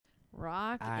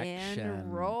Rock Action.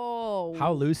 and roll.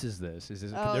 How loose is this? Is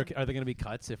this Oh. are there going to be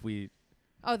cuts if we?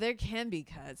 Oh, there can be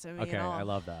cuts. I mean, Okay, I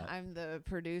love that. I'm the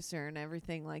producer and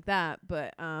everything like that.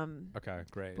 But Okay,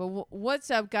 great. But what's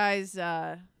up, guys?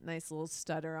 Nice little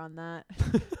stutter on that.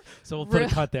 So we'll put a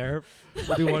cut there.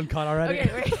 We'll do one cut already.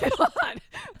 Okay, wait, hold on.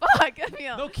 Fuck,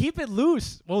 Emil. No, keep it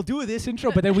loose. We'll do this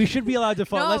intro, but then we should be allowed to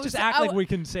follow. No, Let's just so act I like we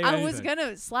can say I anything. was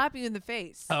gonna slap you in the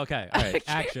face. Okay, all right,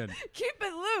 action. Keep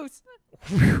it loose.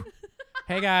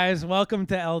 Hey guys, welcome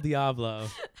to Elle Diablo.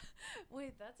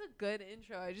 Wait, that's a good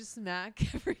intro. I just smack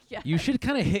every guest You should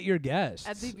kind of hit your guests.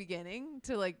 at the beginning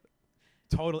to like.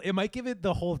 Totally. It might give it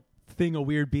the whole thing a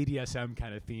weird BDSM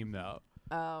kind of theme, though.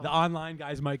 Oh. The online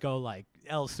guys might go like,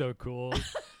 "Elle's so cool.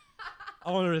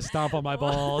 I want her to stomp on my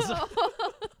balls."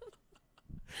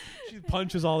 She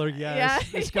punches all her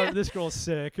guests. Yeah. This girl's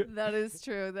sick. That is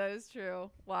true. That is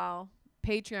true. Wow.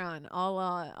 Patreon.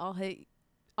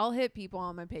 I'll hit people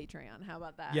on my Patreon. How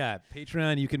about that? Yeah,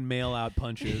 Patreon. You can mail out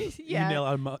punches. Yeah. You mail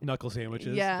out knuckle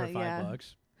sandwiches Yeah, for yeah.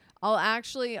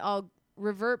 $5. I'll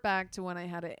revert back to when I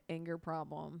had an anger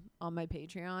problem on my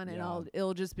Patreon, and Yeah.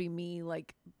 it'll just be me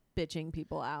like bitching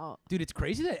people out. Dude, it's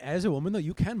crazy that as a woman though,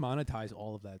 you can monetize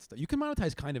all of that stuff. You can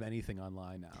monetize kind of anything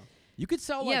online now. You could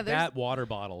sell Yeah, like that water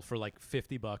bottle for like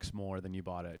 $50 more than you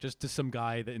bought it, just to some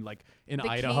guy that in The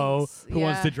Idaho kinks, who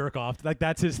wants yeah. to jerk off. Like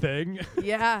that's his thing.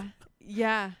 Yeah.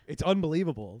 Yeah. It's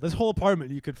unbelievable. This whole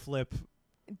apartment you could flip.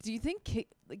 Do you think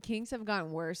the kinks have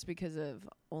gotten worse because of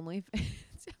OnlyFans?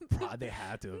 They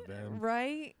had to have been.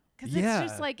 Right? Because Yeah.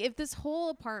 it's just like if this whole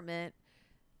apartment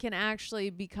can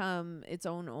actually become its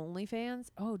own OnlyFans,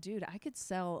 oh, dude, I could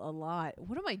sell a lot.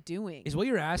 What am I doing? Is what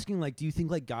you're asking, like, do you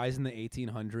think like guys in the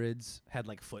 1800s had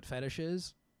like foot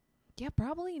fetishes? Yeah,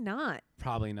 probably not.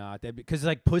 Probably not. Because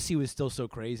like pussy was still so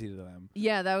crazy to them.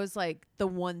 Yeah, that was like the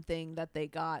one thing that they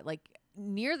got like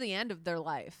near the end of their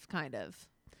life, kind of.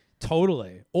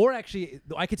 Totally. Or actually,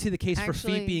 I could see the case for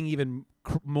Actually- feet being even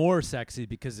more sexy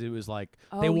because it was like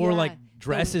they Oh, wore yeah. like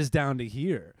dresses down to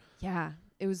here. Yeah,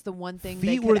 it was the one thing. Feet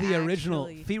they were could the original.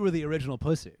 actually- Feet were the original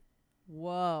pussy.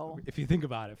 Whoa, If you think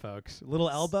about it, folks, little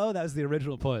elbow, that was the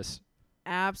original puss.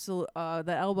 absolute.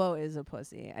 The elbow is a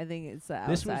pussy. I think it's the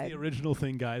outside. This was the original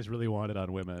thing guys really wanted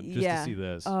on women. Just Yeah. to see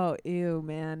this. Oh, ew,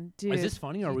 man, dude. Is this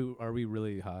funny? Or are we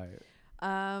really high?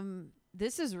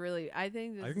 This is really. I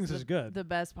think this is good. The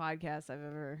best podcast I've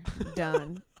ever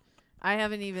done. I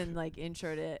haven't even like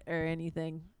introed it or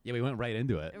anything. Yeah, we went right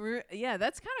into it. Yeah,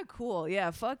 that's kind of cool. Yeah,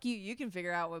 fuck you. You can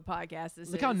figure out what podcast this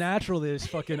is. Look how natural this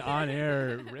fucking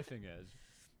on-air riffing is.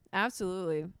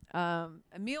 Absolutely.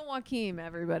 Emil Wakim,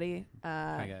 everybody.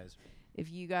 Hi guys. If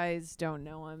you guys don't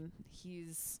know him,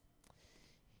 he's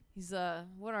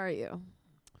what are you?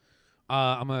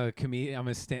 I'm a comedian. I'm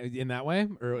in that way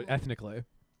or ethnically.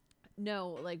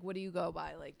 No, like what do you go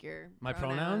by? Like your My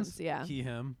pronouns? Yeah. He,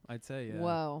 him. I'd say. Yeah.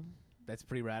 Whoa, That's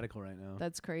pretty radical right now.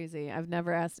 that's crazy. I've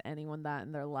never asked anyone that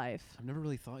in their life. I've never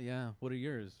really thought. Yeah. What are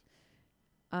yours?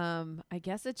 I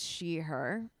guess it's she,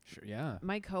 her. Sure. Yeah.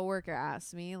 My coworker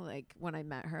asked me like when I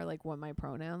met her like what my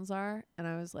pronouns are, and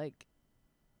I was like,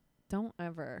 don't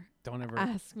ever Don't ever.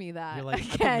 ask me that. You're like, I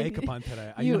again. put makeup on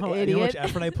today. You know how much idiot.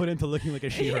 effort I put into looking like a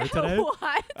she, her today?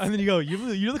 What? And then you go, you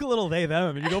look a little they,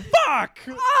 them. And you go, fuck!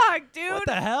 Fuck, dude. What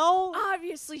the hell?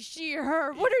 Obviously she,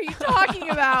 her. What are you talking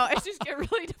about? I just get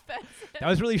really defensive. That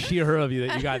was really she, her of you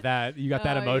that you got that. You got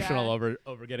that Oh, emotional yeah.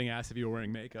 over getting asked if you were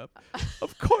wearing makeup.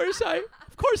 Of course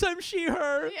I'm she,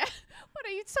 her. Yeah. What are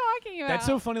you talking about? That's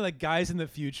so funny. Like guys in the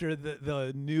future,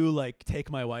 the new like take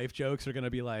my wife jokes are gonna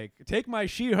be like take my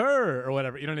she, her or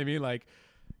whatever. You know what I mean? Like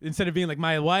instead of being like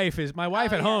my wife at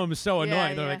yeah. home is so Yeah,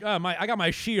 annoying. They're yeah. like I got my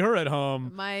she, her at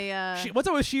home. My What's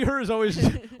up with she, her is always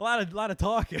a lot of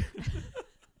talking.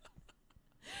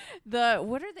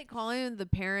 what are they calling the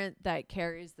parent that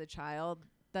carries the child?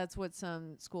 That's what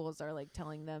some schools are like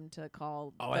telling them to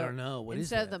call. Oh, I don't know. What is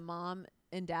instead of that? the mom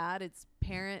and dad, it's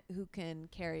parent who can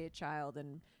carry a child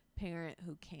and parent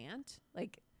who can't.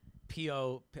 Like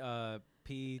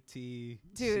P-T.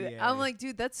 dude, I'm like,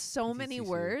 dude, that's so many PTCC.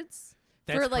 words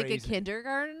That's for like crazy. a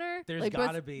kindergartner. There's like,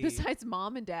 gotta be. besides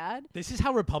mom and dad. This is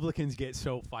how Republicans get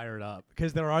so fired up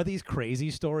because there are these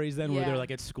crazy stories then where Yeah. they're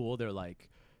like at school, they're like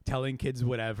telling kids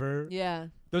whatever. Yeah.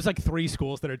 There's like 3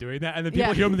 schools that are doing that, and then people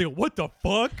Yeah. hear them and they go, "What the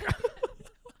fuck?"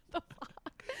 The fuck?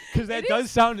 Because that It does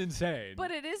is- sound insane.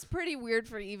 But it is pretty weird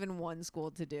for even one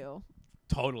school to do.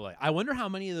 Totally. I wonder how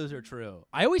many of those are true.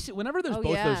 I always whenever there's Oh,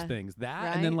 both yeah. those things,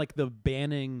 that and then Right? like the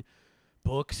banning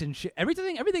books and shit.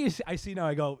 Everything I see now,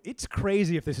 I go, it's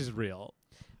crazy if this is real.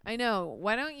 I know.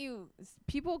 Why don't you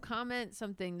people comment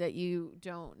something that you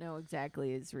don't know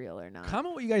exactly is real or not?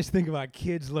 Comment what you guys think about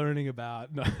kids learning about.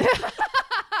 No.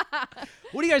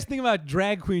 you guys think about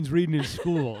drag queens reading in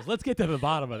schools? Let's get to the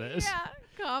bottom of this. Yeah,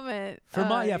 comment. For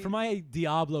my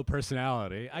Diablo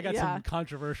personality, I got some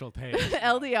controversial takes.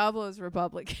 Elle Diablo is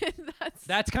Republican.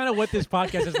 That's kind of what this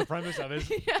podcast is the premise of.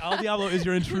 Is Elle Diablo is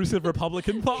your intrusive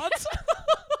Republican thoughts.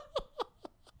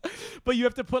 But you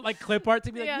have to put like clip art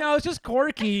to be like, no, it's just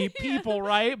quirky people,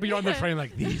 right? But you're on the train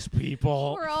like, these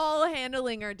people. We're all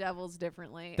handling our devils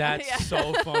differently. That's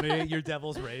so funny. Your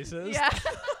devil's racist. Yeah.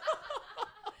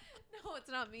 No,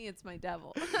 it's not me. It's my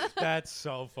devil. That's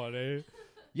so funny.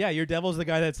 Yeah, your devil's the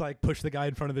guy that's like push the guy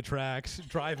in front of the tracks,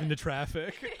 drive into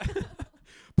traffic.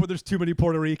 But there's too many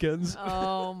Puerto Ricans.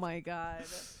 Oh my God.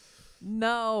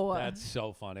 No. That's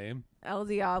so funny. Elle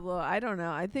Diablo. I don't know.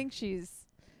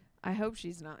 I hope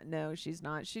she's not. No, she's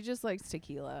not. She just likes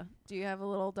tequila. Do you have a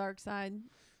little dark side?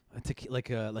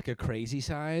 Like a crazy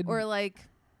side? Or like,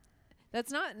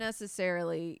 that's not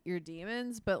necessarily your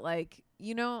demons, but like,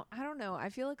 I don't know. I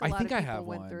feel like a lot of people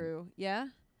went through. Yeah?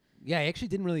 Yeah, I actually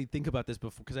didn't really think about this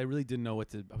before because I really didn't know I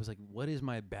was like, what is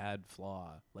my bad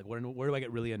flaw? Like, where do I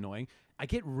get really annoying? I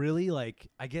take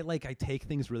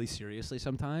things really seriously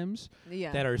sometimes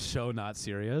that are so not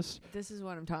serious. This is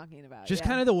what I'm talking about. Just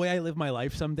kind of the way I live my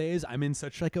life some days. I'm in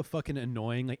such like a fucking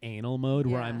annoying like anal mode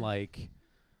where I'm like,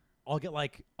 I'll get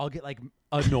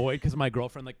annoyed because my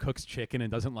girlfriend like cooks chicken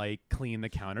and doesn't like clean the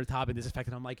countertop and disinfect,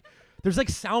 and I'm like, there's like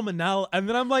salmonella, and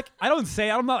then I'm like, I'm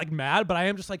not like mad, but I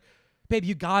am just like, babe,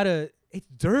 it's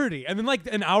dirty. And then like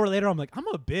an hour later, I'm like, I'm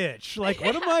a bitch. Like,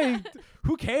 what am I,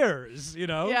 who cares,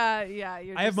 Yeah.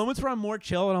 I have moments where I'm more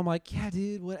chill and I'm like, yeah,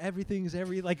 dude,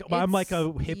 I'm like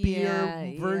a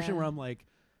hippier version where I'm like,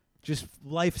 just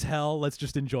life's hell. Let's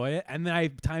just enjoy it. And then I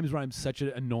have times where I'm such an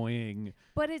annoying.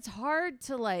 But it's hard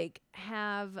to like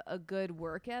have a good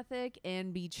work ethic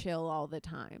and be chill all the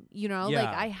time. Like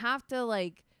I have to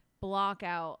like block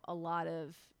out a lot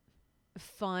of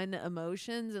fun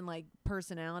emotions and like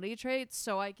personality traits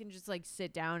so I can just like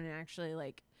sit down and actually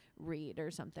like read or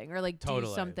something or like do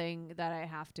something that I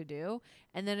have to do.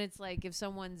 And then it's like if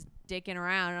someone's dicking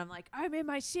around and I'm like, I'm in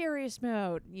my serious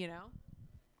mode,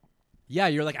 Yeah,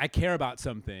 you're like, I care about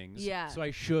some things. Yeah. So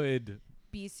I should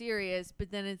be serious,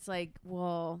 but then it's like,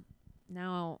 well,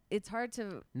 now it's hard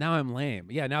to. Now I'm lame.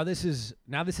 Yeah, now this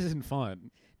isn't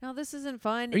fun. No, this isn't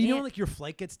fun. Or like your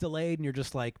flight gets delayed and you're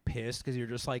just like pissed because you're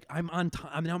just like, I'm on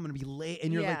time. Now I'm gonna be late,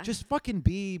 and you're like, just fucking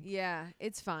be. Yeah,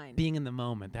 it's fine. Being in the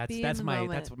moment. That's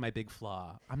my big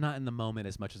flaw. I'm not in the moment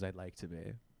as much as I'd like to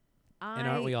be. And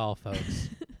aren't we all, folks?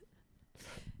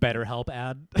 Better help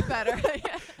ad. Better.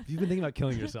 Yeah. If you've been thinking about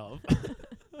killing yourself,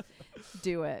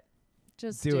 do it.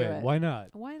 Just do it. Why not?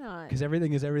 Why not? Because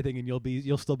everything is everything, and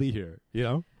you'll still be here.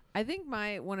 I think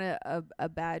a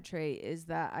bad trait is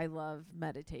that I love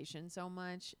meditation so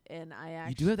much, and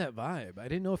you do have that vibe. I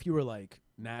didn't know if you were like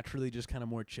naturally just kind of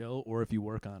more chill, or if you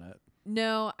work on it.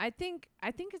 No, I think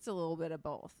it's a little bit of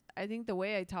both. I think the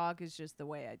way I talk is just the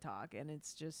way I talk, and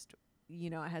it's just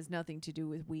it has nothing to do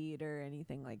with weed or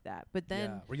anything like that. But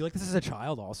then, were you like this as a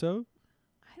child also?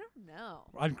 I don't know.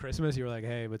 On Christmas, you were like,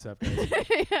 "Hey, what's up, guys?"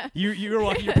 Yeah. You were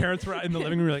walking. Your parents were in the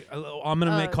living room. You're like, oh, "I'm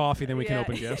gonna make coffee, then we can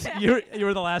open gifts." Yeah. You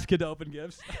were the last kid to open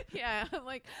gifts. Yeah, I'm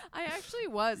like, I actually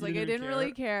was like, I didn't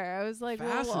really care. I was like,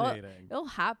 fascinating. Well, it'll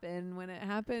happen when it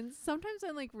happens. Sometimes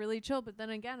I'm like really chill, but then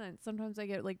again, sometimes I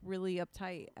get like really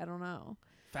uptight. I don't know.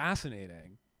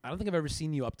 Fascinating. I don't think I've ever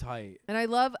seen you uptight. And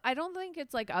I don't think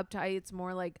it's like uptight. It's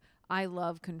more like I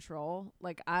love control.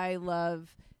 Like I love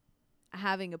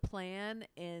having a plan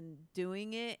and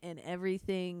doing it and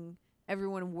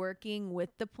everyone working with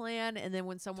the plan, and then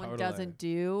when someone doesn't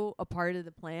do a part of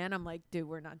the plan, I'm like, dude,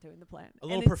 we're not doing the plan. A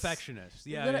little perfectionist.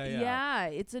 Yeah,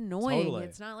 it's annoying. Totally.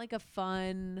 It's not like a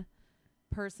fun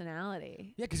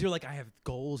personality. Yeah, because you're like, I have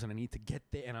goals and I need to get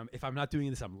there, and if I'm not doing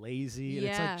this, I'm lazy. And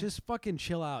it's like, just fucking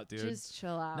chill out, dude. Just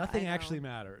chill out. Nothing actually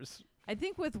matters. I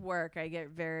think with work, I get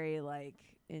very like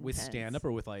intense. With stand up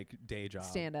or with like day job?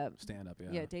 Stand up, yeah.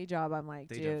 Yeah, day job, I'm like,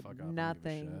 dude,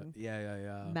 nothing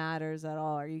matters at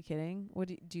all. Are you kidding? What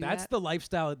do you That's the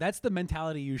lifestyle. That's the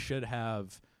mentality you should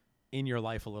have in your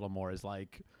life a little more, is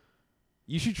like,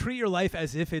 you should treat your life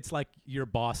as if it's like your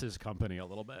boss's company a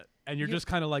little bit. And you're just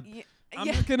kind of like, I'm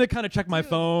just going to kind of check my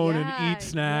phone and eat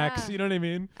snacks. You know what I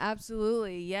mean?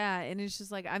 Absolutely. Yeah. And it's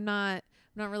just like, I'm not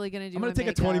really going to do I'm going to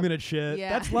take a 20-minute shit.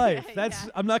 Yeah. That's life.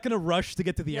 I'm not going to rush to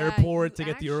get to the airport, to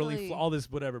get the early, all this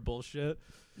whatever bullshit.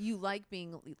 You like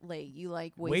being late. You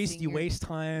like wasting You waste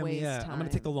time. I'm going to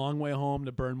take the long way home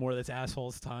to burn more of this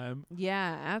asshole's time.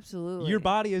 Yeah, absolutely. Your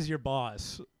body is your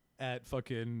boss at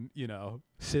fucking,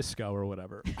 Cisco or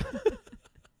whatever.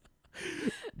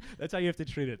 That's how you have to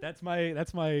treat it. That's my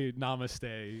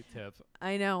namaste tip.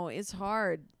 I know. It's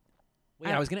hard.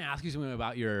 Wait, I was gonna ask you something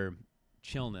about your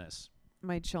chillness.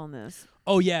 My chillness.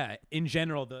 Oh yeah, in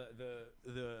general,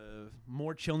 the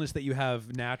more chillness that you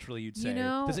have naturally, you'd say. You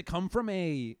know, does it come from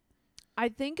a? I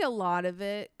think a lot of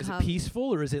it. Is it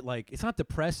peaceful or is it like it's not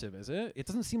depressive? Is it? It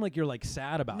doesn't seem like you're like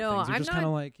sad about things. You're just kind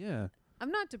of like I'm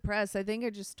not depressed. I think I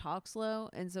just talk slow,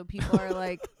 and so people are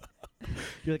like.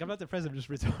 You're like, I'm not depressed, I'm just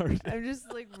retarded. I'm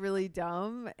just like really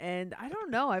dumb, and I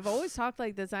don't know. I've always talked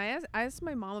like this. I asked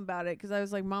my mom about it because I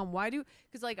was like, Mom, why do?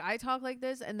 Because like I talk like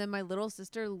this, and then my little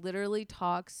sister literally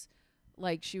talks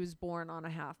like she was born on a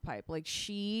half pipe. Like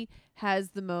she has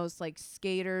the most like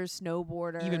skater,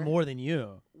 snowboarder, even more than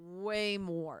you. Way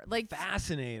more. Like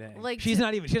fascinating. Like she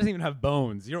doesn't even have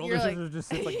bones. Your older sister just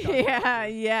sits like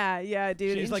yeah,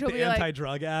 dude. She's like the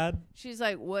anti-drug ad. She's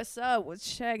like, "What's up? What's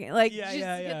shagging?" Like,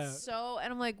 It's so,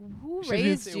 and I'm like, "Who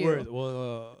raised you?" It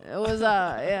was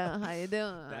yeah. How you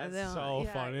doing? That's so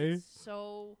funny. It's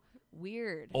so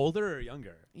weird. Older or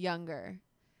younger? Younger.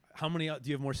 How many? Do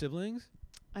you have more siblings?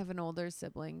 I have an older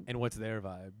sibling. And what's their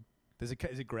vibe? Is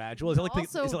it gradual? Is it like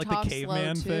the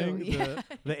caveman thing? Yeah.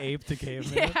 The ape to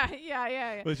caveman?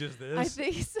 Yeah. Was just this? I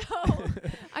think so.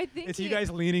 I think it's you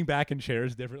guys leaning back in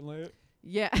chairs differently.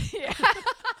 Yeah.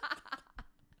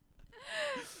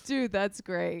 Dude, that's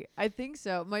great. I think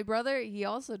so. My brother, he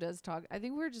also does talk. I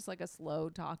think we're just like a slow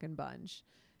talking bunch.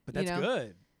 But that's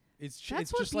good. It's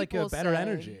just like a better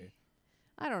energy.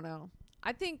 I don't know.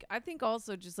 I think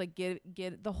also just like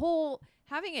get the whole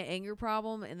having an anger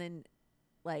problem and then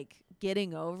like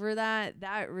getting over that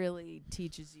really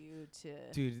teaches you to.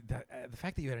 Dude, the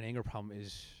fact that you had an anger problem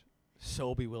is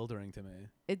so bewildering to me.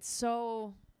 It's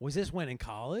so. Was this when in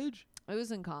college? It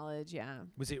was in college, yeah.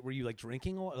 Were you like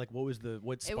drinking a lot? Like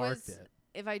what sparked it?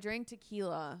 If I drank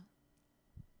tequila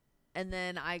and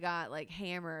then I got like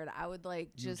hammered, I would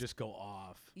like just go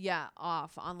off. Yeah,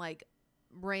 off on like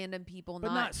random people.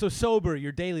 But not so sober.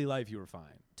 Your daily life, you were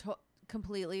fine.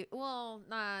 Completely. Well,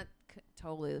 not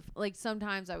totally. Like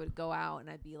sometimes I would go out and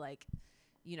I'd be like,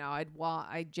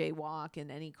 I'd jaywalk,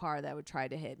 and any car that would try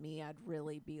to hit me, I'd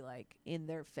really be like in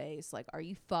their face, like, "Are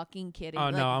you fucking kidding?" Oh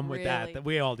like, no, I'm with that.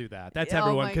 We all do that. That's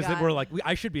everyone because we're like,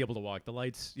 I should be able to walk. The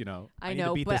lights, I know, need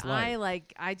to beat this light.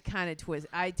 I kind of twist.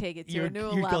 I take it to a new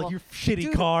level. Like, you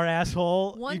shitty car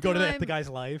asshole. You go to the guy's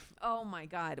life. Oh my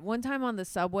god! One time on the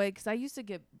subway, because I used to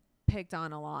get picked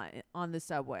on a lot on the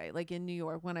subway, like in New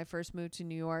York when I first moved to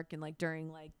New York, and like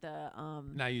during like the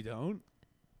Now you don't.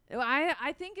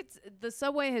 I think the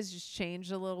subway has just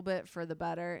changed a little bit for the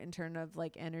better in terms of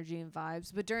like energy and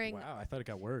vibes. But wow, I thought it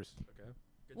got worse. Okay,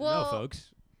 good to know,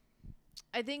 folks.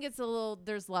 I think it's a little.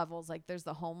 There's levels. Like there's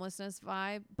the homelessness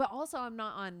vibe, but also I'm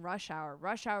not on rush hour.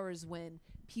 Rush hour is when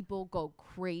people go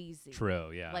crazy.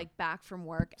 True. Yeah. Like back from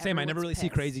work. Same. I never really see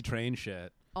crazy train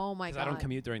shit. Oh my god. I don't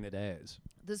commute during the days.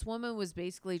 This woman was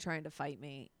basically trying to fight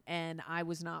me, and I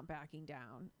was not backing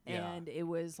down. Yeah. And it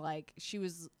was like she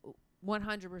was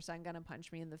 100% gonna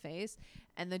punch me in the face,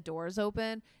 and the doors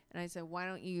open, and I said, "Why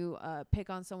don't you pick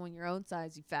on someone your own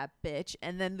size, you fat bitch?"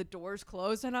 And then the doors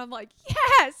closed, and I'm like,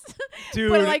 "Yes,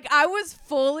 dude!" But like I was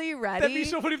fully ready. That'd be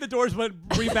so funny if the doors went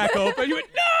back open. You went,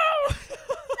 "No!"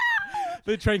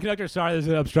 The train conductor, sorry, there's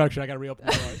an obstruction. I gotta reopen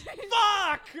the doors.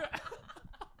 Fuck,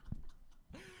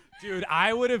 dude!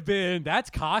 I would have been. That's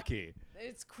cocky.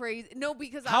 It's crazy. No,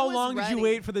 because how I was long ready. Did you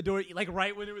wait for the door? Like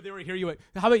right when they were here, you went,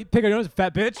 "How about you pick your nose,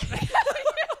 fat bitch?"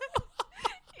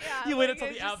 Yeah, you waited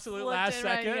until the absolute last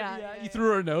second. Right, you threw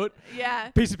her a note. Yeah.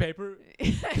 Piece of paper.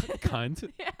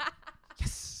 Cunt. Yeah.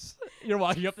 Yes. You're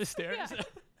walking up the stairs. Yeah.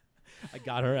 I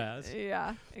got her ass.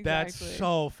 Yeah. Exactly. That's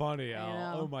so funny,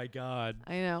 Al. Oh my god.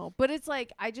 I know, but it's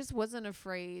like I just wasn't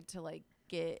afraid to like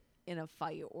get in a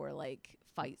fight or like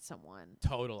fight someone.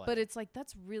 Totally. But it's like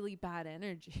that's really bad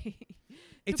energy.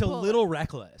 It's a little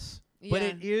reckless. Yeah. But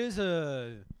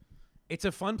it's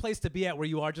a fun place to be at where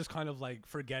you are just kind of like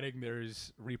forgetting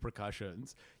there's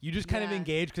repercussions. You just kind of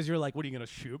engage because you're like, what are you going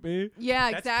to shoot me?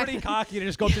 Yeah, That's exactly. pretty cocky to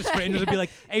just go up to strangers and be like,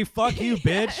 hey, fuck you,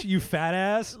 bitch, you fat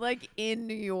ass. Like in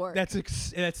New York.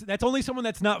 That's only someone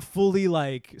that's not fully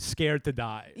like scared to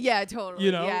die. Yeah, totally.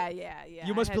 You know? Yeah.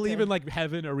 You must believe in like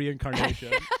heaven or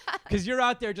reincarnation. Because you're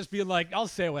out there just being like, I'll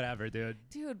say whatever, dude.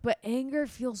 Dude, but anger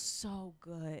feels so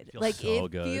good.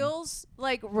 It feels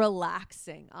like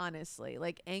relaxing, honestly.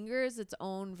 Like anger is its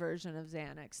own version of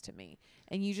Xanax to me.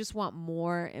 And you just want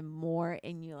more and more,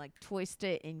 and you like twist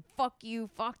it and fuck you,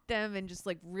 fuck them, and just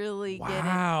like really get it.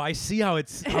 Wow, I see how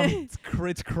it's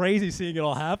crazy seeing it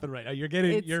all happen right now. You're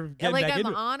getting like back I'm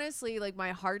into honestly like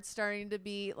my heart's starting to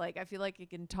beat like I feel like I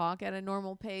can talk at a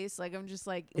normal pace. Like I'm just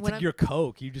like it's like your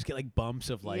coke. You just get like bumps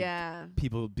of like yeah.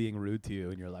 people being rude to you,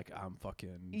 and you're like, I'm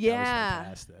fucking yeah. That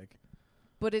was fantastic.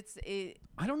 But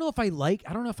I don't know if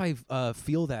I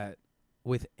feel that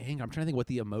with anger. I'm trying to think what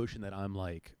the emotion that I'm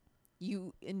like.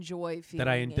 You enjoy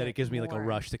feeling that it gives me like a more.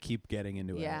 rush to keep getting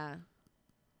into it. Yeah.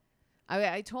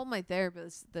 I told my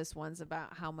therapist this once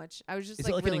about how much I was just Is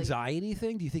like it like really, an anxiety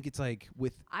thing? Do you think it's like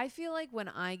with? I feel like when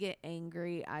I get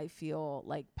angry, I feel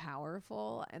like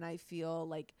powerful and I feel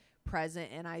like present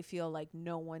and I feel like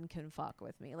no one can fuck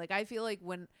with me. Like I feel like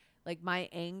when like my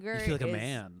anger, you feel like a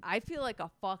man. I feel like a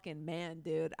fucking man,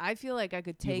 dude. I feel like I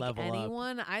could take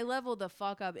anyone. Up. I leveled the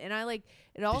fuck up, and I like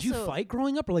it. Also, did you fight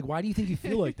growing up, or like why do you think you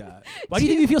feel like that? Why do you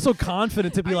think you feel so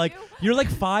confident to be like you're like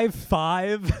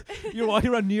 5'5"? You're walking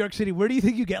around New York City. Where do you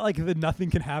think you get like the nothing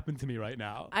can happen to me right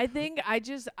now? I think I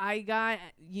got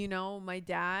my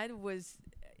dad was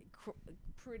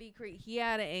pretty he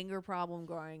had an anger problem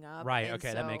growing up. Right.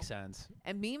 Okay, that makes sense.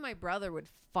 And me and my brother would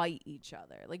fight each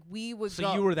other. Like we would.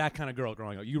 So you were that kind of girl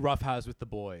growing up. You roughhouse with the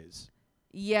boys.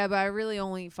 Yeah, but I really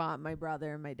only fought my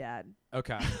brother and my dad.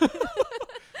 Okay.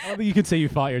 I don't think you can say you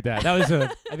fought your dad. That was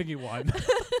I think you won.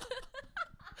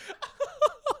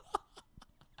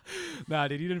 Nah,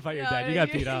 dude, you didn't fight your dad. You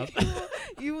got beat up.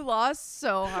 You lost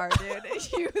so hard, dude.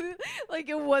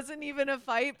 It wasn't even a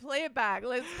fight. Play it back.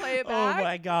 Let's play it back. Oh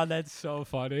my god, that's so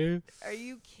funny. Are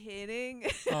you kidding?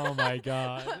 Oh my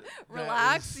god.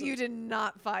 Relax. You did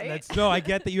not fight. No, I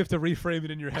get that you have to reframe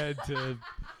it in your head to.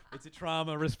 It's a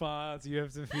trauma response. You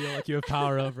have to feel like you have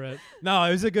power over it. No,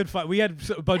 it was a good fight. We had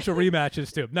a bunch of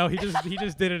rematches too. No, he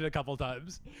just did it a couple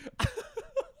times.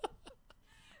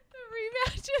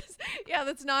 Rematches? Yeah,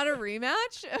 that's not a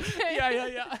rematch.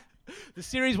 Okay. Yeah. The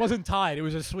series wasn't tied. It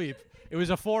was a sweep. It was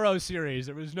a 4-0 series.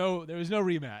 There was no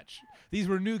rematch. These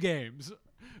were new games.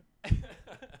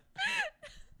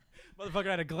 Motherfucker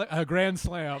had a grand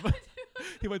slam.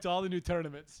 He went to all the new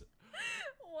tournaments.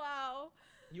 Wow.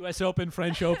 U.S. Open,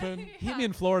 French Open. Yeah. He hit me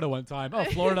in Florida one time. Oh,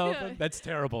 Florida Open? That's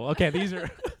terrible. Okay, these are...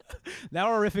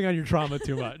 Now we're riffing on your trauma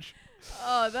too much.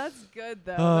 Oh, that's good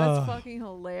though. That's fucking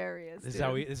hilarious. This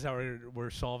is how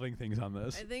we're solving things on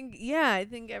this. I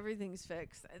think everything's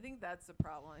fixed. I think that's the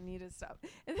problem. I need to stop.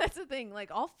 And that's the thing.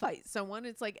 Like I'll fight someone.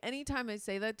 It's like anytime I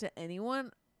say that to anyone,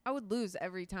 I would lose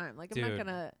every time. Like I'm not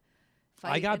gonna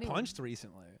fight. I got anyone. Punched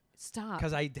recently. Stop.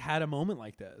 Because I had a moment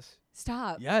like this.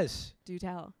 Stop. Yes. Do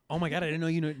tell. Oh my god, I didn't know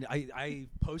you know. I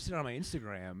posted it on my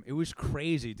Instagram. It was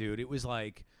crazy, dude. It was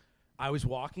like. I was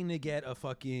walking to get a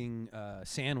fucking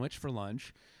sandwich for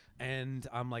lunch, and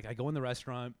I'm like, I go in the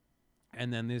restaurant,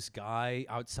 and then this guy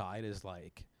outside is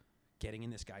like, getting in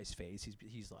this guy's face.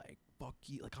 He's like, fuck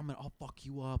you, like I'll fuck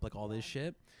you up, like all this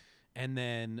shit, and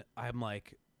then I'm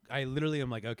like, I literally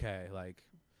am like, okay, like,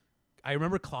 I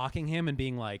remember clocking him and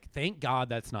being like, thank God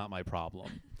that's not my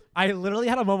problem. I literally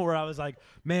had a moment where I was like,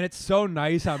 man, it's so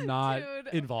nice I'm not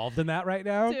involved in that right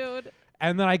now, dude.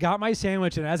 And then I got my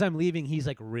sandwich, and as I'm leaving, he's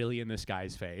like really in this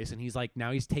guy's face, and he's like, now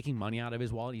he's taking money out of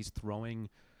his wallet, he's throwing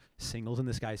singles in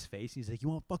this guy's face. He's like, you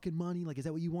want fucking money? Like, is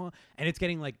that what you want? And it's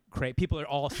getting like crazy. People are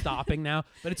all stopping now,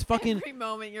 but it's fucking. Every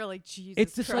moment you're like, Jesus.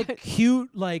 It's this Christ. like cute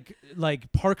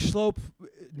like Park Slope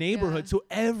neighborhood. Yeah. So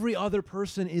every other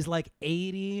person is like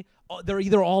 80. They're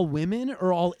either all women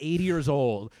or all 80 years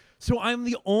old. So I'm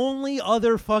the only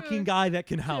other fucking guy that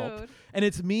can help. Dude. And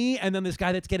it's me and then this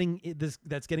guy that's getting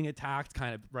attacked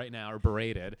kind of right now or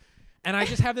berated. And I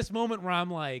just have this moment where I'm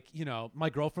like, you know,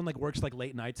 my girlfriend like works like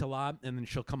late nights a lot, and then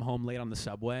she'll come home late on the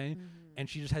subway, and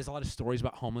she just has a lot of stories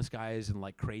about homeless guys and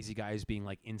like crazy guys being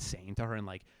like insane to her and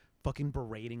like fucking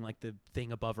berating like the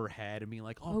thing above her head and being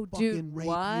like, oh fucking dude, rape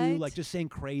what? You, like just saying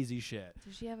crazy shit.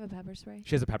 Does she have a pepper spray?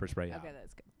 She has a pepper spray, yeah. Okay,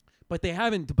 that's good. But they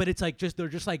haven't. But it's like they're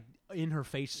just like in her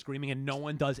face screaming, and no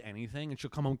one does anything. And she'll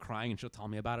come home crying, and she'll tell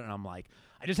me about it. And I'm like,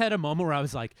 I just had a moment where I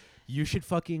was like, you should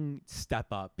fucking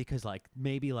step up because like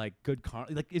maybe like good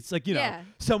like it's like you know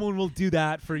someone will do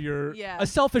that for your a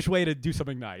selfish way to do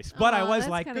something nice. But I was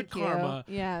like good cute. Karma.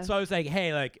 Yeah. So I was like,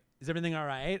 hey, like is everything all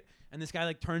right? And this guy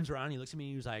like turns around, and he looks at me,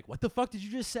 and he was like, what the fuck did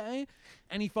you just say?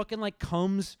 And he fucking like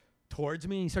comes towards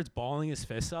me and he starts balling his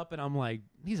fists up, and I'm like,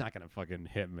 he's not gonna fucking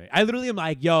hit me. I literally am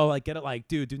like, yo, like get it, like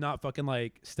dude, do not fucking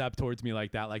like step towards me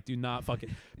like that, like do not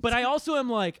fucking. But I also am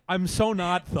like, I'm so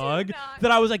not thug that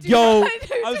I was like, yo,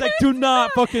 I was like, do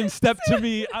not fucking step to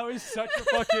me. I was such a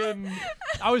fucking,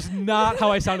 I was not how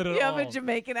I sounded at all. You have a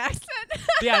Jamaican accent.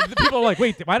 Yeah, the people are like,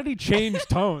 wait, why did he change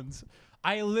tones?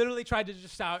 I literally tried to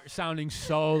just start sounding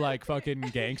so like fucking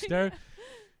gangster,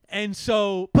 and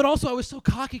so, but also I was so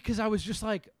cocky because I was just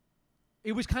like.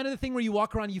 It was kind of the thing where you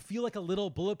walk around, you feel like a little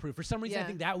bulletproof. For some reason, I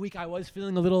think that week I was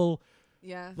feeling a little,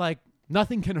 like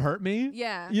nothing can hurt me.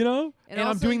 Yeah. You know? And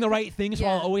I'm doing the right thing, so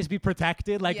I'll always be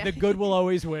protected. Like, the good will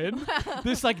always win.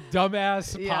 This, like,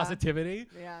 dumbass positivity.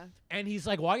 Yeah. And he's,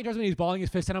 like, walking towards me, and he's balling his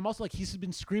fist. And I'm also, like, he's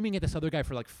been screaming at this other guy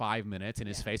for, like, 5 minutes in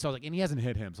his face. So I was like, and he hasn't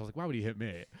hit him. So I was like, why would he hit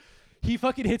me? He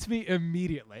fucking hits me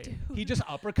immediately. Dude. He just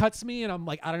uppercuts me, and I'm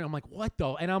like, I don't know. I'm like, what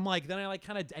though? And I'm like, then I, like,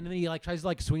 kind of, and then he, like, tries to,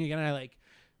 like, swing again, and I, like,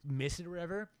 miss it or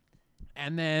whatever.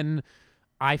 And then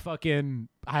I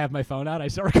have my phone out. I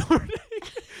start recording.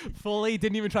 Fully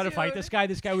didn't even try to fight this guy.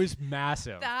 This guy was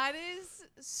massive. That is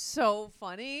so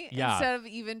funny. Yeah. Instead of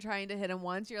even trying to hit him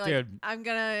once, you're like, dude, I'm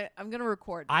gonna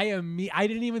record. I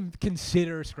didn't even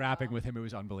consider scrapping with him. It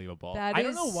was unbelievable. I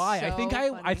don't know why. So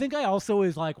I think I also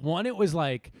was like, one, it was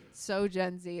like so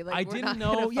Gen Z. Like, I didn't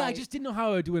know. Yeah, I just didn't know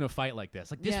how I would do in a fight like this.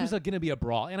 Like, this was gonna be a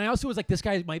brawl. And I also was like, this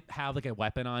guy might have like a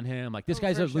weapon on him. Like, this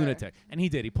guy's a lunatic. And he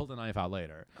did. He pulled a knife out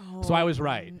later. So I was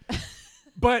right.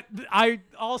 But I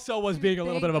also was being a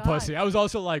little bit of a pussy. I was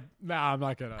also like, nah, I'm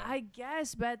not gonna. I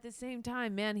guess, but at the same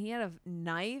time, man, he had a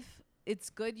knife. It's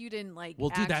good you didn't like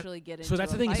actually get into. So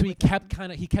that's the thing. So he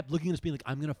kept looking at us, being like,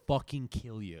 I'm gonna fucking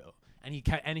kill you. And he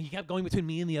kept going between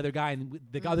me and the other guy, and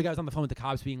the other guy was on the phone with the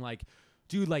cops, being like,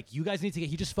 dude, like, you guys need to get.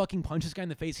 He just fucking punched this guy in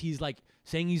the face. He's like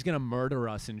saying he's gonna murder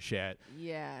us and shit.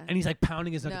 Yeah. And he's like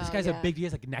pounding his. This guy's he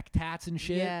has like neck tats and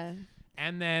shit. Yeah.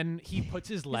 And then he puts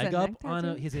his leg up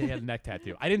on he has a neck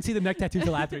tattoo. I didn't see the neck tattoo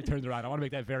till after he turned around. I want to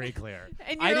make that very clear.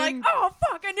 And you're like, oh,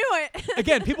 fuck, I knew it.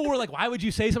 Again, people were like, why would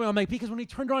you say something? I'm like, because when he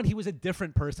turned around, he was a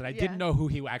different person. I didn't know who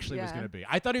he actually was going to be.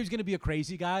 I thought he was going to be a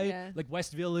crazy guy, like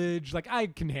West Village. Like, I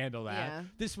can handle that. Yeah.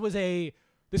 This was a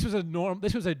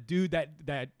dude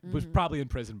that was probably in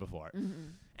prison before.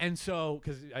 And so,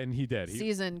 and he did.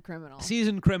 Seasoned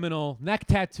criminal, neck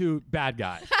tattoo, bad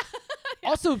guy.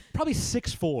 Also, probably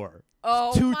 6'4".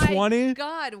 Oh 220. My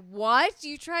God, what?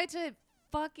 You tried to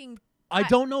fucking... I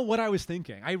don't know what I was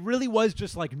thinking. I really was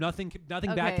just like, nothing bad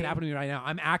can happen to me right now.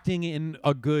 I'm acting in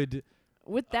a good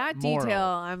with that moral. detail,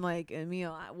 I'm like,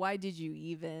 Emil, why did you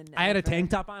even... I had a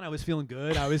tank top on. I was feeling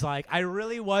good. I was like, I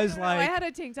really was I had a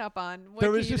tank top on. What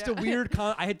there was just a weird...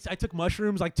 I took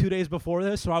mushrooms like 2 days before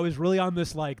this, so I was really on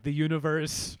this, like, the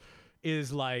universe...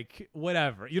 is like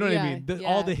whatever, you know what I mean?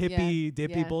 All the hippie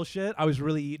dippy bullshit. I was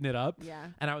really eating it up,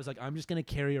 and I was like, I'm just gonna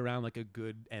carry around like a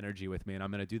good energy with me, and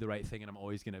I'm gonna do the right thing, and I'm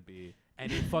always gonna be.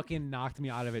 And it fucking knocked me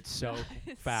out of it so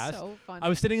fast. So funny. I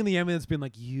was sitting in the ambulance, being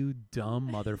like, "You dumb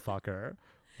motherfucker."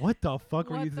 What the fuck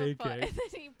were you thinking? And then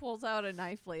he pulls out a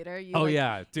knife later.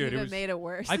 Dude, it made it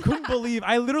worse. I couldn't believe.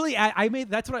 I literally, I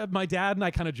made. That's what my dad and I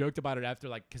kind of joked about it after,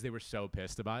 like, because they were so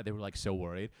pissed about it. They were like so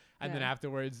worried, and then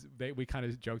afterwards, we kind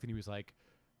of joked, and he was like,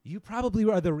 "You probably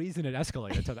are the reason it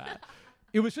escalated to that."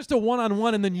 It was just a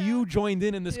one-on-one, and then you joined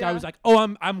in, and this guy was like, "Oh,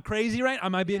 I'm crazy, right?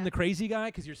 Am I being the crazy guy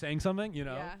because you're saying something?" You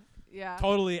know? Yeah.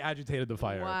 Totally agitated the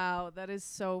fire. Wow, that is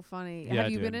so funny. Yeah,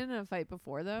 Have you been in a fight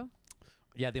before though?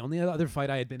 Yeah, the only other fight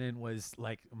I had been in was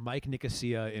like Mike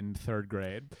Nicosia in 3rd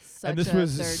grade. Such and this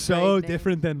was so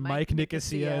different than Mike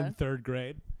Nicosia in 3rd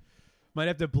grade. Might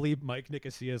have to bleep Mike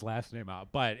Nicosia's last name out,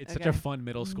 but it's such a fun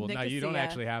middle school. No, you don't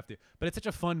actually have to. But it's such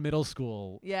a fun middle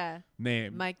school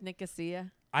name. Mike Nicosia.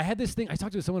 I had this thing, I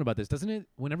talked to someone about this, doesn't it?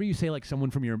 Whenever you say like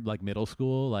someone from your like middle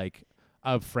school, like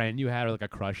a friend you had or like a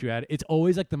crush you had, it's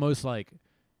always like the most like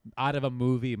out of a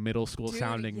movie middle school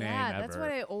sounding name ever. That's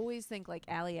what I always think, like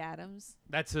Allie Adams.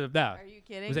 That's Are you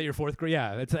kidding? Was that your 4th grade?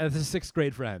 Yeah, that's a 6th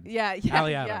grade friend. Yeah.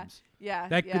 Allie Adams. Yeah.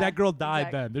 That girl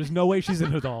died then. There's no way she's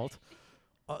an adult.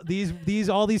 All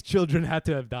these children had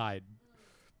to have died.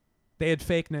 They had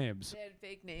fake names.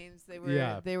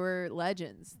 They were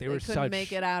legends. They couldn't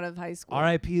make it out of high school.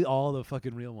 R.I.P. all the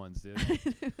fucking real ones, dude.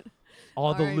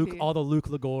 all the Luke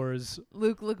Lagores.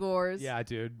 Luke Lagores. Yeah,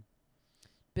 dude.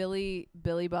 Billy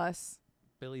Bus.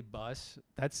 Billy Bus?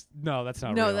 That's not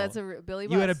real. No, that's a Billy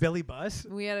Bus. You had a Billy Bus?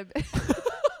 We had a...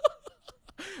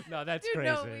 No, that's Dude,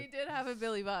 crazy. No, we did have a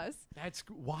Billy Bus. That's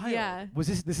wild. Yeah. Was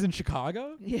this is in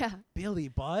Chicago? Yeah. Billy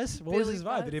Bus? What was his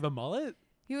vibe? Did he have a mullet?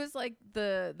 He was like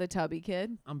the tubby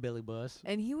kid. I'm Billy Bus.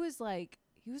 And he was like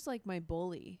my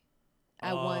bully.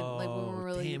 At one, like when we were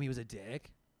really... Damn, he was a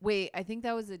dick. Wait, I think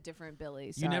that was a different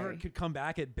Billy. Sorry. You never could come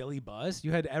back at Billy Bus?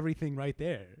 You had everything right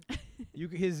there.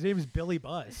 His name's Billy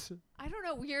Bus. I don't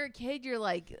know. When you're a kid, you're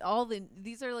like,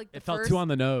 these are like it felt too on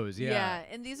the nose, Yeah,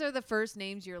 and these are the first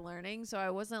names you're learning. So I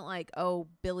wasn't like, oh,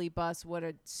 Billy Bus, what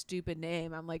a stupid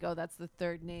name. I'm like, oh, that's the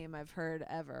 3rd name I've heard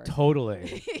ever.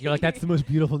 Totally. You're like, that's the most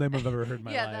beautiful name I've ever heard in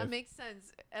my life. Yeah, that makes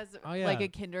sense as like a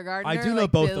kindergartner. I do know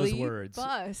like both Billy those words.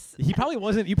 Bus. He probably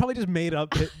wasn't. You probably just made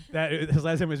up that his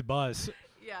last name was Bus.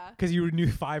 Yeah. Because you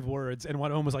knew 5 words, and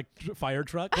one of them was like fire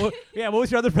truck. What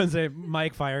was your other friend's name?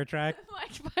 Mike Fire Truck.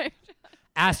 Mike Fire Truck.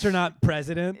 Astronaut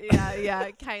president.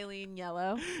 Yeah. Kylene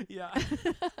Yellow. Yeah.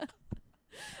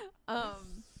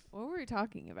 What were we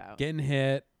talking about? Getting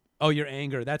hit. Oh, your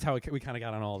anger. That's how we kind of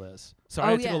got on all this.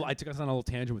 Sorry, I took us on a little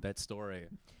tangent with that story.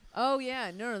 Oh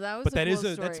yeah, no, that was. But that is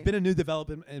story. That's been a new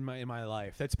development in my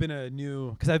life. That's been a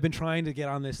new, because I've been trying to get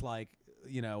on this like,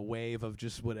 wave of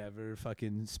just whatever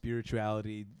fucking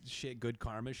spirituality shit, good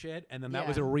karma shit, and then that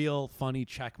was a real funny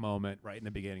check moment right in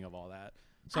the beginning of all that.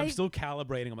 So I'm still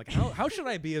calibrating. I'm like, how should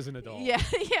I be as an adult? Yeah.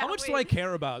 How much do I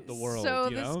care about the world? So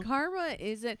this karma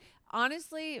isn't.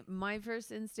 Honestly, my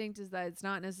first instinct is that it's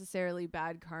not necessarily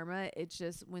bad karma. It's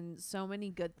just when so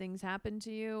many good things happen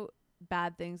to you,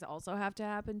 bad things also have to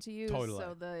happen to you. Totally.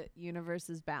 So the universe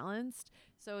is balanced.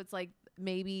 So it's like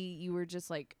maybe you were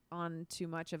just like on too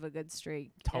much of a good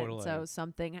streak. Totally. And so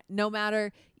something, no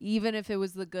matter, even if it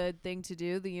was the good thing to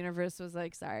do, the universe was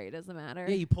like, sorry, it doesn't matter.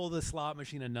 Yeah, you pull the slot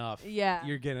machine enough. Yeah.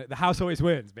 You're gonna, the house always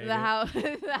wins, baby. The house.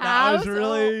 That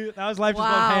was life just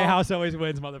going, hey, house always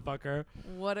wins, motherfucker.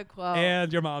 What a quote.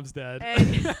 And your mom's dead.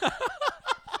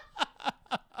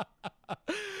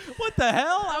 What the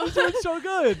hell? I was doing so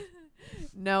good.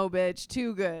 No, bitch.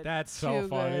 Too good. That's so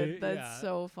funny. Good. That's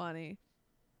so funny.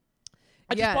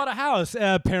 I just bought a house.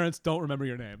 Parents don't remember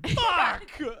your name.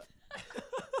 Fuck!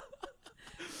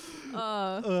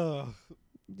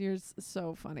 You're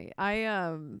so funny.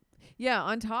 On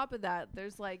top of that,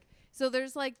 there's like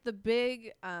the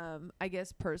big, I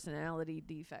guess, personality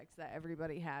defects that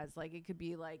everybody has. Like it could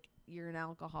be like you're an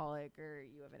alcoholic or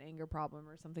you have an anger problem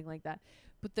or something like that.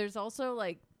 But there's also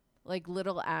like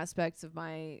little aspects of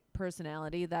my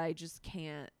personality that I just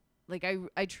can't, like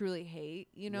I truly hate,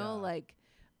 like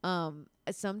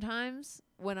sometimes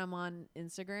when I'm on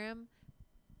Instagram,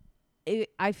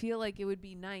 I feel like it would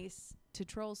be nice to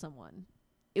troll someone.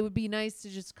 It would be nice to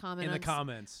just comment in the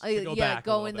comments.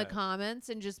 Go in the comments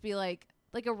and just be like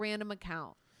a random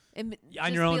account. And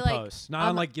on your own post, not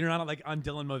on like you're not like on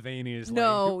Dylan Mulvaney's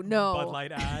no Bud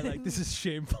Light ad. Like this is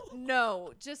shameful.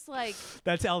 No, just like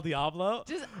that's Elle Diablo.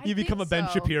 You become a Ben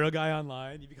Shapiro guy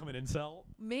online. You become an incel.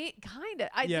 Kinda.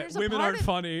 Women aren't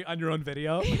funny on your own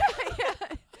video.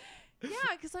 Yeah,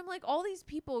 because I'm like, all these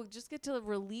people just get to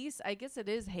release, I guess it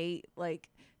is hate, like,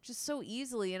 just so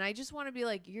easily. And I just want to be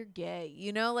like, you're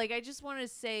gay, Like, I just want to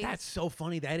say. That's so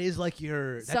funny. That is like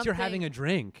you're having a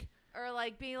drink. Or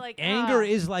like being like. Anger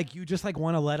is like you just like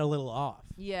want to let a little off.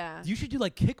 Yeah. You should do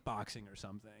like kickboxing or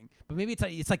something. But maybe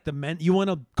it's like the men. You want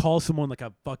to call someone like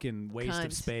a fucking waste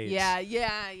of space. Yeah.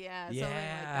 Something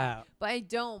like that. But I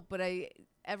don't. But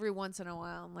every once in a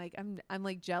while, I'm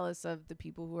like jealous of the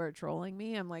people who are trolling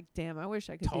me. I'm like, damn, I wish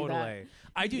I could do that. Totally.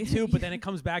 I do too, but then it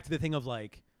comes back to the thing of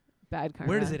like bad karma.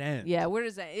 Where does it end? Yeah, where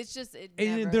does it? It's just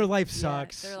their life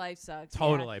sucks. Their life sucks.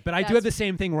 Totally. Yeah. But I do have the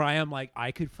same thing where I am like,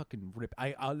 I could fucking rip.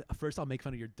 I'll make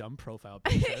fun of your dumb profile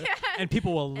picture, and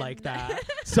people will like that.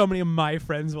 So many of my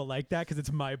friends will like that because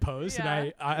it's my post,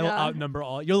 and I'll outnumber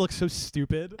all. You'll look so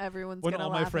stupid. Everyone's when gonna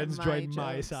all laugh my friends at join jokes.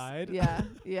 my side.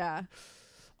 Yeah.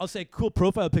 I'll say cool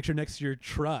profile picture next to your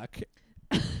truck.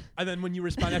 And then when you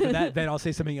respond after that, then I'll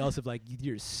say something else of like,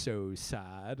 you're so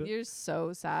sad. You're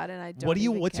so sad, and I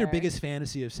don't. What's your biggest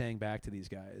fantasy of saying back to these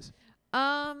guys?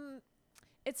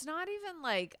 It's not even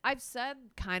like I've said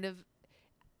kind of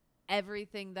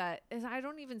everything that is. I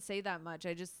don't even say that much.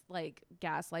 I just like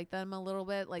gaslight them a little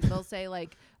bit. Like they'll say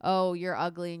like, "Oh, you're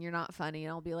ugly and you're not funny,"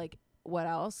 and I'll be like, what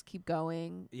else? Keep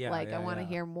going. I want to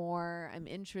hear more. I'm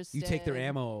interested. You take their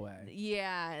ammo away.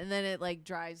 Yeah, and then it like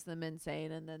drives them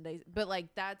insane, and then but like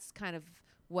that's kind of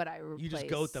what I replace. You just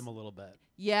goat them a little bit.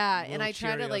 Yeah, and I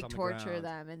try to like torture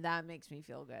them, and that makes me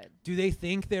feel good. Do they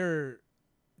think do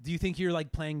you think you're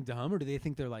like playing dumb, or do they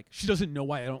think they're like, she doesn't know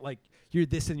why I don't like you're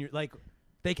this and you're like,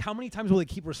 how many times will they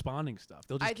keep responding stuff?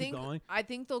 They'll just keep going? I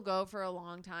think they'll go for a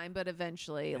long time, but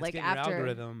eventually, Let's like get after your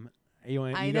algorithm.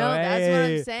 I know, that's what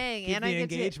I'm saying. Get and the I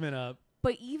get engagement up.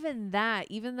 But even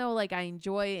though like I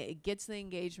enjoy it, it gets the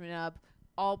engagement up,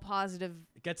 all positive.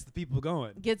 It gets the people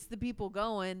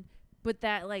going. But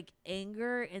that like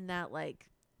anger and that like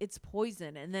it's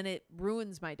poison, and then it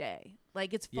ruins my day.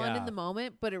 Like it's fun in the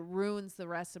moment, but it ruins the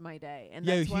rest of my day. And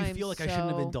that's why you feel like I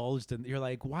shouldn't have indulged in. You're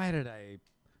like, why did I?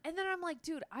 And then I'm like,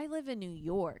 dude, I live in New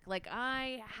York. Like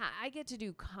I get to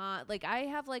do I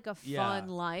have like a fun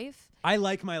life. I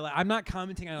like my life. I'm not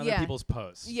commenting on other people's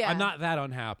posts. Yeah. I'm not that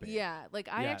unhappy. Yeah. Like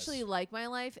I actually like my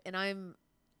life, and I'm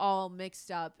all mixed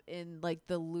up in like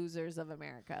the losers of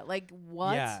America. Like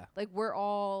what? Yeah. Like we're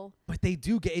all. But they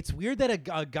do get. It's weird that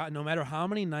a guy, no matter how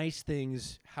many nice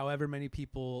things, however many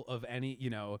people of any,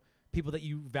 people that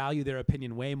you value their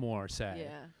opinion way more say.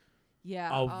 Yeah.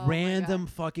 Yeah. A random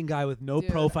fucking guy with no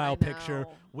profile picture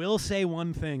will say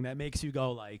one thing that makes you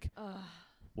go like,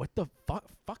 what the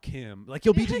fuck him. Like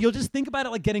you'll just think about it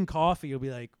like getting coffee. You'll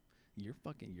be like, you're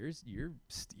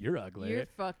ugly. You're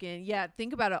fucking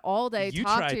think about it all day. You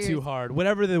try too hard.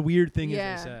 Whatever the weird thing is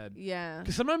they said. Yeah.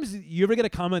 Because sometimes you ever get a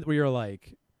comment where you're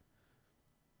like,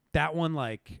 that one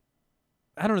like,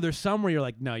 I don't know. There's some where you're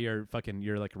like, no, you're like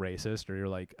racist or you're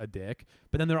like a dick.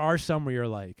 But then there are some where you're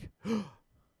like,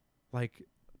 like,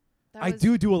 I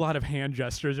do a lot of hand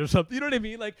gestures or something. You know what I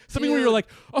mean? Like something where you're like,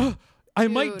 oh. He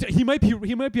might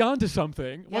be onto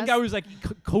something. Yes. One guy was like,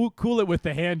 cool it with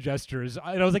the hand gestures.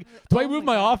 And I was like, do I move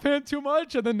my offhand too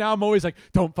much? And then now I'm always like,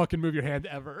 don't fucking move your hand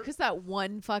ever. Because that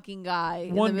one fucking guy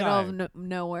in the middle of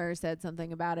nowhere said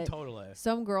something about it. Totally.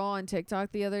 Some girl on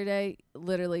TikTok the other day,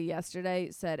 literally yesterday,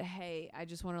 said, hey, I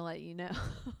just want to let you know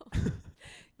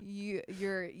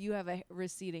you have a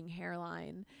receding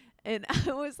hairline. And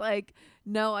I was like,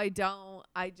 no, I don't.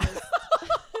 I just...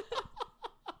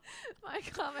 My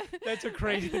comment. That's a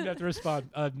crazy thing to have to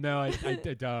respond. No, I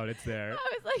don't. It's there. I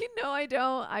was like, no, I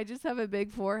don't. I just have a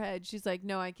big forehead. She's like,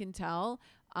 no, I can tell.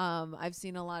 I've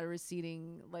seen a lot of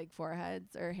receding like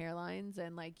foreheads or hairlines,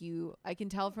 and like I can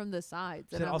tell from the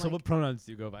sides. And also, like, what pronouns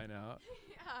do you go by now?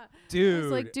 Yeah, dude. I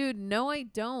was like, dude, no, I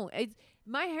don't.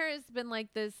 My hair has been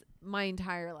like this my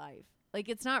entire life. Like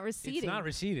it's not receding. It's not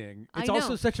receding. It's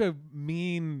also such a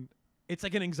mean. It's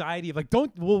like an anxiety of like,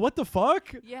 what the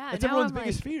fuck? Yeah. That's everyone's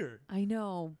biggest fear. I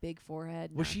know. Big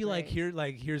forehead. Was she great.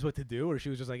 Here's what to do? Or she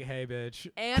was just like, hey, bitch.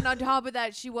 And on top of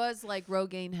that, she was like,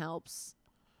 Rogaine helps.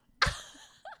 And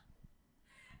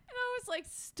I was like,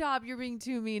 stop, you're being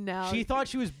too mean now. She thought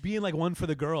she was being like one for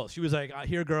the girls. She was like,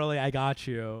 here, girlie, I got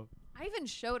you. I even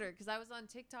showed her because I was on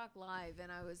TikTok live and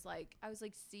I was like,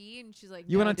 see? And she's like,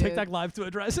 you went on TikTok live to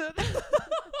address it?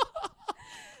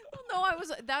 No,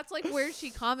 that's like where she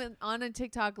comment on a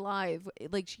TikTok live.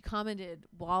 Like she commented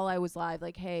while I was live,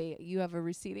 like, hey, you have a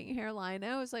receding hairline.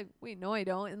 And I was like, wait, no, I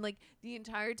don't. And like the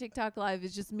entire TikTok live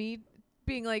is just me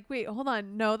being like, wait, hold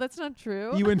on. No, that's not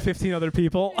true. You and 15 other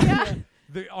people. Yeah.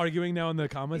 They're arguing now in the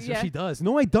comments. Yeah. She does.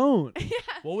 No, I don't. Yeah.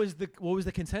 What was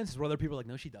the consensus? Were other people like,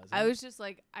 no, she doesn't? I was just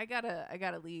like, I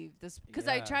gotta leave this because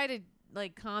I try to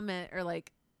like comment or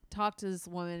like talk to this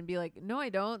woman and be like, no, I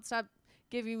don't. Stop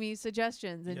giving me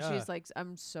suggestions. And she's like,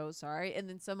 I'm so sorry. And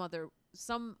then some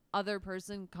other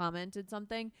person commented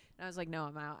something and I was like, no,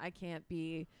 I'm out. I can't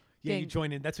be. Yeah, you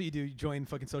join in. That's what you do. You join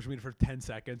fucking social media for 10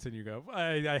 seconds and you go,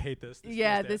 I hate this.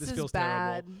 This feels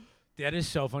bad. Terrible. That is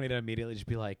so funny to immediately just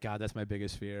be like, God, that's my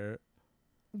biggest fear.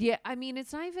 Yeah, I mean,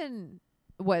 it's not even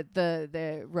what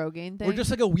the Rogaine thing. Or just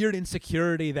like a weird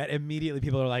insecurity that immediately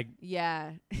people are like,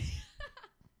 yeah.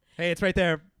 Hey, it's right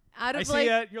there. I see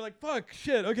it. You're like, fuck,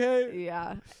 shit, okay.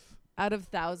 Yeah. Out of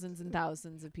thousands and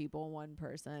thousands of people, one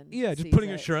person. Yeah, just putting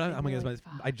a shirt on. I'm like,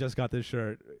 I just got this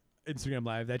shirt. Instagram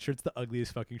Live. That shirt's the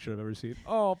ugliest fucking shirt I've ever seen.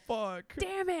 Oh, fuck.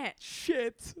 Damn it.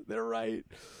 Shit. They're right.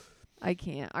 I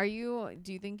can't.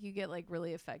 Do you think you get like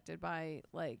really affected by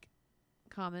like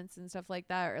comments and stuff like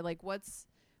that? Or like what's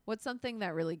something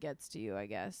that really gets to you, I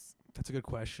guess? That's a good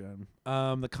question.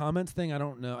 The comments thing, I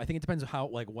don't know. I think it depends on how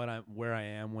like where I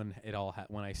am when it all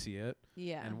when I see it.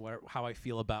 Yeah. And how I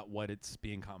feel about what it's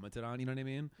being commented on, you know what I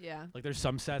mean? Yeah. Like there's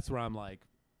some sets where I'm like,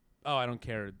 oh, I don't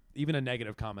care. Even a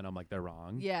negative comment, I'm like, they're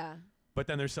wrong. Yeah. But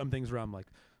then there's some things where I'm like,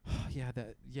 oh,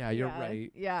 you're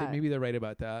right. Yeah. Maybe they're right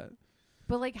about that.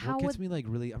 But like how gets me like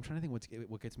really, I'm trying to think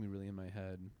what gets me really in my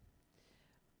head.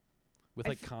 With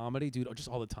like comedy, dude, just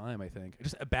all the time, I think.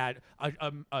 Just a bad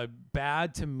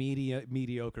to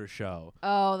mediocre show.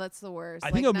 Oh, that's the worst.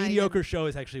 I think a mediocre show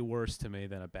is actually worse to me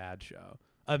than a bad show.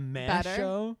 A meh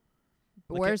show?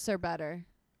 Worse or better?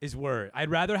 Is worse. I'd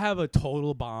rather have a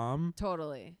total bomb.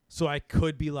 Totally. So I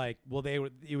could be like, well,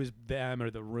 it was them or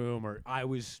The Room or I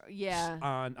was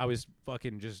I was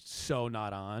fucking just so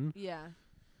not on. Yeah.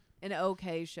 An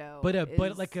okay show. But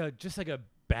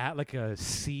like a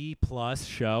C+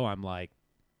 show, I'm like,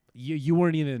 you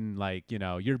weren't even like,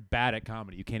 you're bad at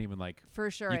comedy. You can't even like.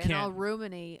 For sure. And I'll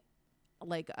ruminate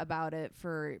like about it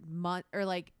for months or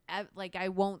like I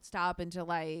won't stop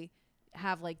until I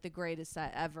have like the greatest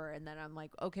set ever. And then I'm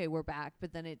like, okay, we're back.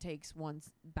 But then it takes one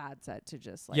bad set to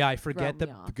just like. Yeah, I forget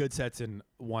the good sets in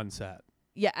one set.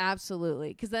 Yeah, absolutely.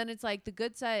 Because then it's like the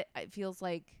good set, it feels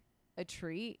like a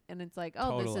treat and it's like,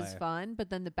 oh, totally. This is fun, but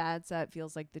then the bad set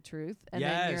feels like the truth and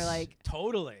then you're like,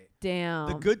 totally, damn,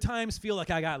 the good times feel like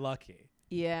I got lucky,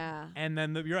 yeah, and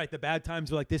then you're right, the bad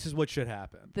times are like, this is what should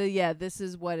happen, this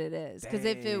is what it is, because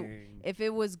if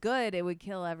it was good, it would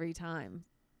kill every time.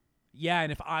 Yeah, and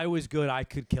if I was good, I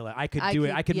could kill it. I could do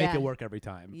it. I could make it work every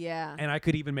time. Yeah, and I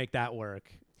could even make that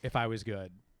work if I was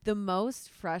good. The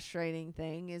most frustrating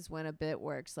thing is when a bit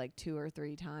works like 2 or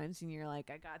 3 times and you're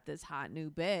like, I got this hot new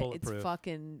bit. Bulletproof. It's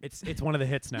fucking... It's one of the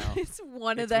hits now. It's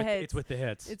one of the hits. It's with the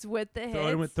hits. It's with the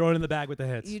Throw hits. Throw it in the bag with the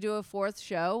hits. You do a 4th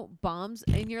show, bombs,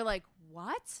 and you're like,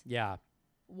 what? Yeah.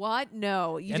 What?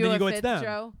 No. You and do then a you 5th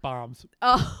show? Bombs.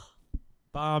 Oh.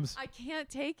 Bombs. I can't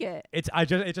take it.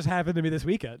 It just happened to me this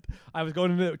weekend. I was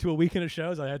going to a weekend of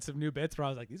shows. I had some new bits where I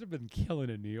was like, these have been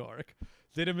killing in New York.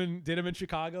 Did them in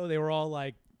Chicago. They were all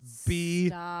like B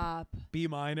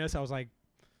minus. I was like,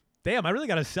 damn, I really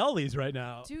got to sell these right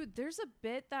now. Dude, there's a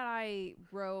bit that I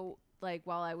wrote like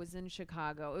while I was in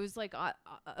Chicago. It was like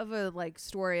of a like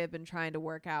story I've been trying to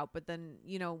work out, but then,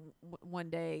 you know, one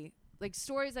day, like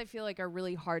stories I feel like are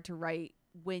really hard to write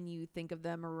when you think of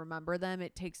them or remember them.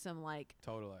 It takes some like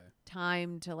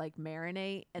time to like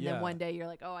marinate, and then one day you're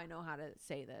like, oh, I know how to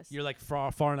say this. You're like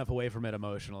far enough away from it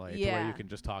emotionally to where you can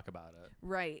just talk about it.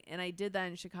 Right. And I did that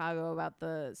in Chicago about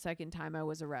the second time I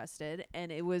was arrested,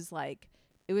 and it's like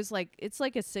a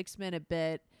 6-minute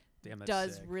bit. Damn, that's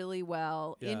does sick. Really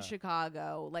well in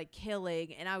Chicago, like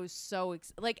killing, and I was so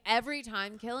like every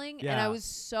time killing, and I was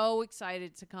so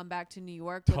excited to come back to New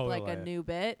York with like a new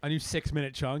bit, a new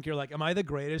 6-minute chunk. You're like, am I the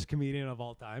greatest comedian of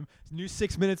all time? New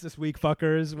 6 minutes this week,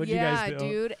 fuckers. What'd you guys do?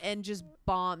 Yeah, dude, and just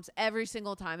bombs every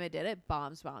single time I did it.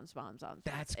 Bombs.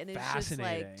 That's and it's fascinating. Just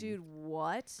like, dude,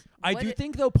 what? I do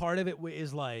think though part of it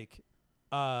is like,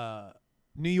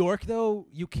 New York though,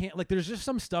 you can't like. There's just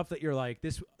some stuff that you're like,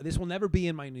 this will never be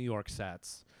in my New York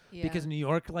sets because New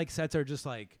York like sets are just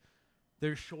like,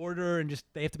 they're shorter and just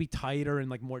they have to be tighter and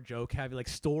like more joke heavy, like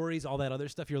stories, all that other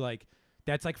stuff. You're like,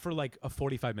 that's like for like a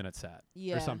 45-minute set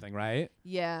or something, right?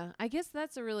 Yeah, I guess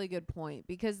that's a really good point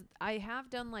because I have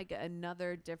done like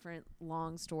another different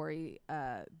long story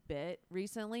bit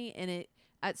recently, and it.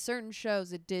 At certain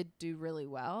shows, it did do really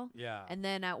well. Yeah. And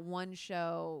then at one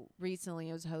show recently,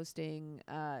 I was hosting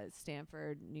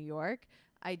Stanford, New York.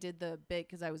 I did the bit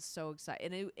because I was so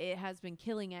excited. And it has been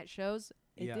killing at shows.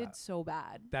 It did so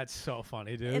bad. That's so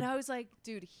funny, dude. And I was like,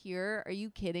 dude, here? Are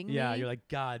you kidding me? Yeah, you're like,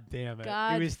 God damn it.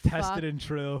 God it was tested and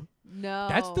true. No.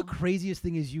 That's the craziest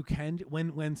thing is you can,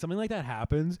 when something like that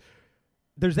happens,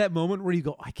 there's that moment where you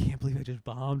go, I can't believe I just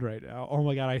bombed right now. Oh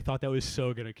my God, I thought that was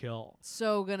so gonna kill.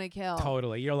 So gonna kill.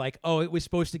 Totally. You're like, oh, it was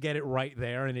supposed to get it right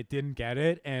there and it didn't get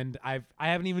it. And I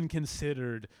haven't even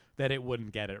considered that it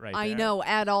wouldn't get it right there. I know,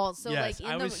 at all. So yes,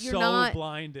 like I was you're so not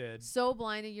blinded. So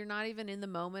blinded, you're not even in the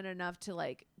moment enough to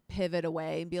like pivot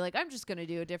away and be like, I'm just gonna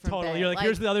do a different Totally. bit. You're like,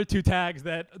 here's the other 2 tags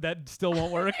that still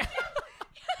won't work.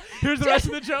 Here's the rest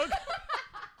of the joke.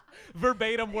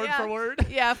 Verbatim, word for word.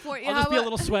 Yeah, I'll just be a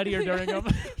little sweatier during them.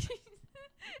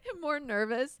 More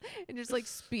nervous and just like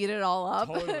speed it all up.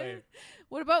 Totally.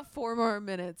 What about 4 more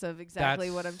minutes of exactly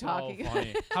That's what I'm so talking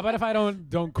funny. How about if I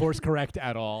don't course correct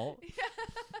at all?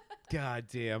 God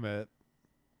damn it.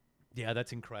 Yeah,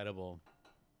 that's incredible.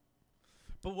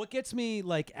 But what gets me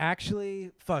like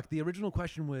actually the original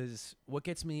question was what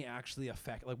gets me actually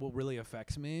what really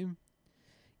affects me?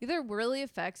 Either really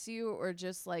affects you or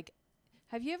just like,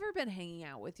 have you ever been hanging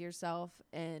out with yourself,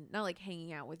 and not like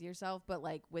hanging out with yourself, but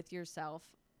like with yourself,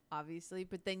 obviously,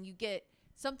 but then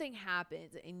something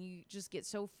happens and you just get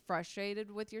so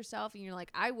frustrated with yourself and you're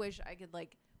like, I wish I could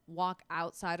like walk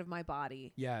outside of my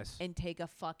body. Yes. And take a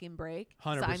fucking break.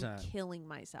 100%. I'm killing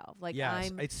myself. Like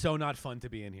it's so not fun to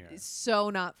be in here. It's so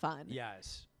not fun.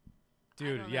 Yes.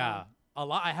 Dude, yeah.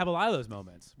 I have a lot of those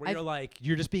moments where you're like,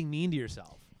 you're just being mean to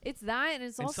yourself. It's that, and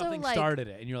it's and also something like started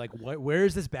it, and you're like, where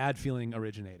is this bad feeling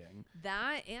originating?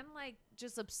 That and like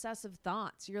just obsessive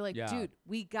thoughts. You're like, dude,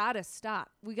 we gotta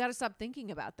stop. We gotta stop thinking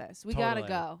about this. We gotta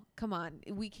go. Come on,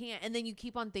 we can't. And then you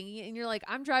keep on thinking it, and you're like,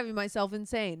 I'm driving myself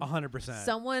insane. 100%.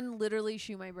 Someone literally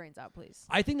shoot my brains out, please.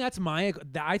 I think that's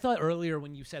I thought earlier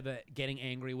when you said that getting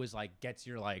angry was like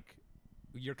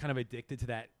you're kind of addicted to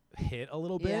that hit a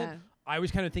little bit. Yeah. I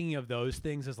was kind of thinking of those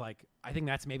things as like, I think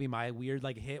that's maybe my weird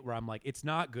like hit where I'm like, it's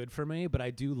not good for me, but I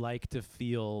do like to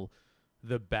feel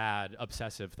the bad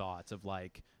obsessive thoughts of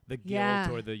like the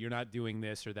guilt or the you're not doing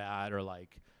this or that or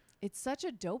like. It's such a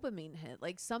dopamine hit.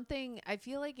 Like something, I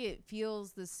feel like it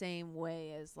feels the same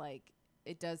way as like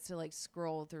it does to like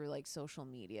scroll through like social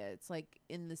media. It's like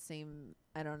in the same,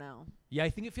 I don't know. Yeah, I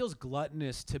think it feels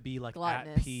gluttonous to be like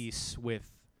at peace with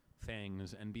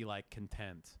things and be like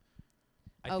content.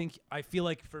 I feel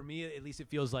like for me at least it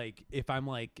feels like if I'm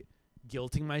like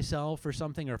guilting myself or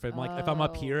something, or if I'm like if I'm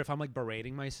up here, if I'm like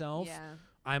berating myself,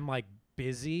 I'm like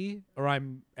busy or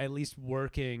I'm at least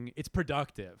working. It's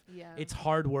productive. Yeah. It's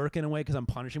hard work in a way because I'm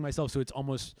punishing myself. So it's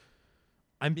almost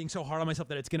I'm being so hard on myself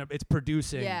that it's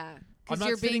producing I'm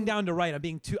not sitting down to write.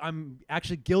 I'm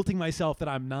actually guilting myself that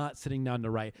I'm not sitting down to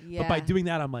write. Yeah. But by doing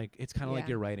that, I'm like, it's kind of like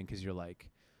you're writing because you're like,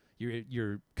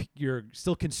 you're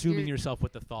still consuming yourself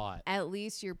with the thought. At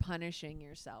least you're punishing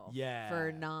yourself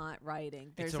for not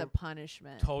writing. There's a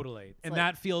punishment. Totally. And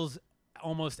that feels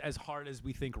almost as hard as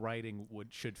we think writing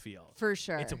should feel. For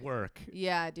sure. It's a work.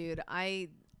 Yeah, dude.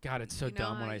 God, it's so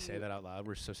dumb when I say that out loud.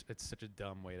 It's such a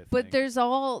dumb way to think. But there's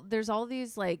all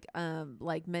these like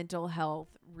mental health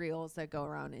reels that go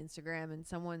around Instagram, and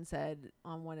someone said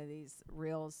on one of these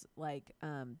reels like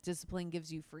discipline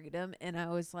gives you freedom, and I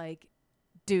was like,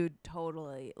 dude,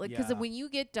 totally. Like, because when you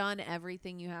get done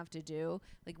everything you have to do,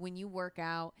 like when you work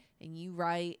out and you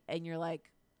write and you're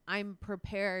like, I'm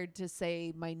prepared to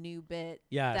say my new bit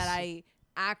that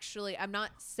I'm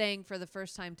not saying for the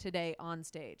first time today on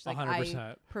stage. Like 100%.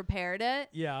 I prepared it.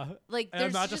 Yeah. Like, and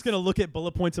I'm not just going to look at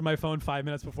bullet points in my phone 5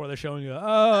 minutes before the show and go,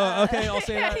 oh, okay, I'll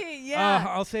say that.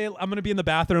 I'll say it. I'm going to be in the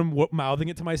bathroom mouthing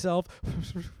it to myself.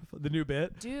 The new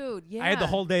bit. Dude, yeah. I had the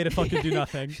whole day to fucking do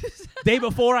nothing. Day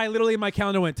before, I literally in my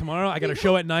calendar went, tomorrow I got a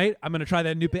show at night. I'm going to try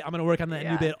that new bit. I'm going to work on that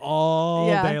new bit all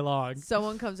day long.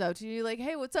 Someone comes out to you like,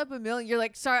 hey, what's up, Emil? You're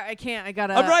like, sorry, I can't.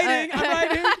 I'm writing.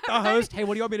 The host, hey,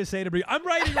 what do you want me to say to me? I'm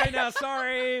writing right now.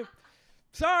 Sorry,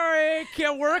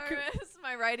 can't work. Sorry, it's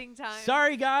my writing time.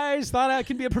 Sorry, guys. Thought I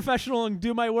can be a professional and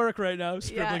do my work right now.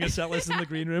 Scribbling a set list in the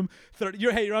green room.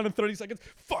 You're on in 30 seconds.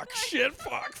 Fuck, shit,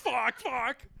 fuck.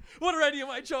 What are any of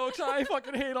my jokes? I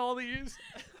fucking hate all these.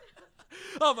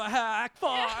 I'm a hack.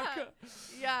 Fuck.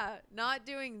 Yeah, not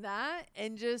doing that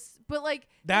and but like.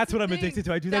 That's what I'm addicted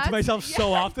to. I do that to myself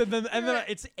so often. And then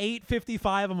it's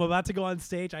 8:55. I'm about to go on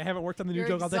stage. I haven't worked on the new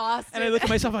joke all day. And I look at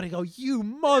myself and I go, you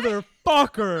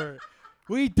motherfucker.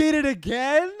 We did it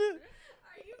again?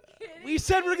 Are you kidding? We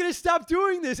said we're going to stop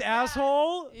doing this,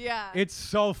 asshole. Yeah. It's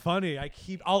so funny. I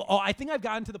think I've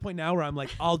gotten to the point now where I'm like,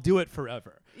 I'll do it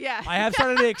forever. Yeah. I have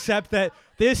started to accept that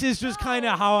this is just kind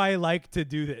of how I like to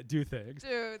do things.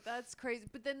 Dude, that's crazy.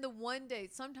 But then the one day,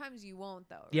 sometimes you won't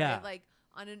though, right? Yeah. Like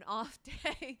on an off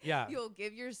day, you'll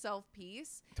give yourself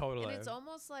peace. Totally. And it's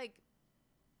almost like,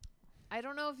 I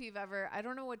don't know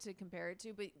what to compare it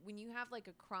to, but when you have like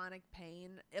a chronic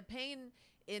pain, a pain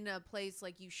in a place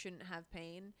like you shouldn't have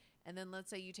pain, and then let's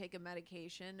say you take a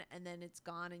medication and then it's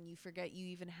gone and you forget you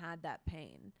even had that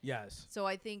pain. Yes. So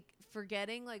I think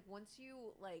forgetting, like once you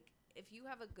if you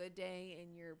have a good day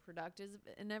and you're productive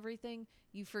and everything,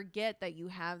 you forget that you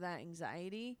have that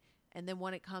anxiety. And then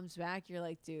when it comes back, you're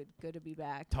like, dude, good to be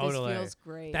back. Totally. This feels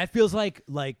great. That feels like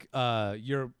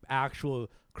your actual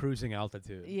cruising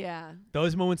altitude. Yeah.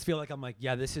 Those moments feel like I'm like,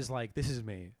 yeah, this is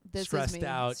me. Stressed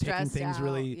out, taking things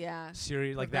really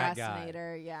serious, like that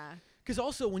guy. Yeah. Because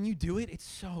also when you do it, it's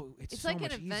so like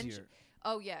much easier.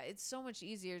 Oh yeah, it's so much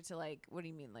easier to like. What do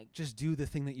you mean, like? Just do the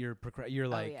thing that you're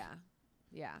like. Oh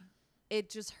yeah. It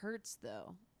just hurts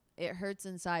though. It hurts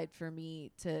inside for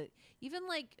me to even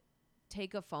like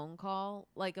take a phone call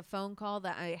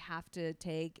that I have to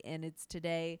take, and it's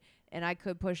today, and I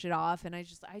could push it off, and I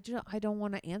don't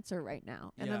want to answer right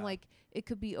now, and I'm like, it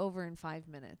could be over in 5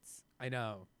 minutes. I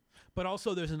know. But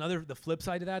also there's the flip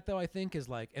side of that though, I think, is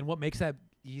like, and what makes that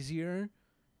easier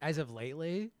as of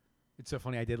lately, it's so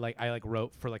funny. I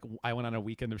wrote for I went on a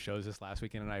weekend of shows this last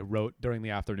weekend and I wrote during the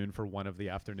afternoon for one of the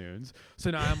afternoons.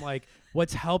 So now I'm like,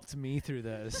 what's helped me through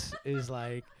this is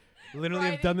like, literally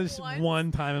I've done this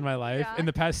one time in my life. In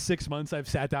the past 6 months, I've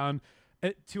sat down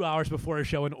 2 hours before a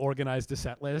show and organized a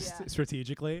set list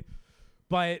strategically.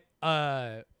 But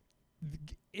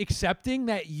accepting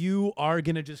that you are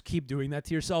going to just keep doing that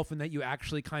to yourself and that you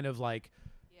actually kind of like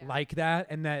that,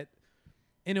 and that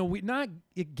not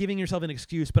giving yourself an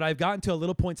excuse, but I've gotten to a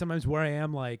little point sometimes where I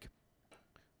am like,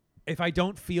 if I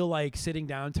don't feel like sitting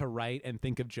down to write and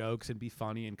think of jokes and be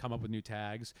funny and come up with new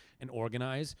tags and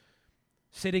organize,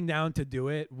 sitting down to do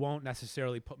it won't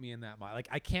necessarily put me in that mind. Like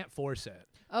I can't force it.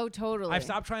 Oh, totally. I've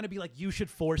stopped trying to be like, you should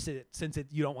force it since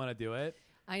you don't want to do it.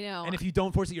 I know. And if you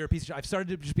don't force it, you're a piece of shit. I've started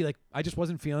to just be like, I just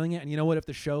wasn't feeling it. And you know what? If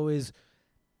the show is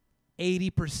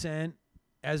 80%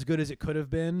 as good as it could have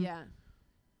been,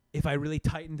 if I really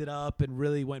tightened it up and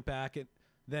really went back,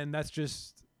 then that's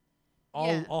just,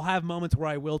 I'll have moments where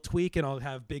I will tweak and I'll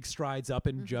have big strides up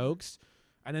in jokes.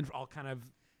 And then I'll kind of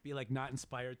be like not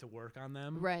inspired to work on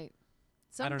them. Right.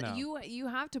 I don't know. You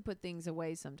have to put things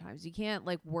away sometimes. You can't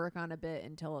like work on a bit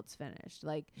until it's finished.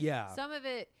 Like some of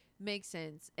it makes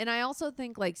sense. And I also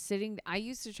think like I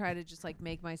used to try to just like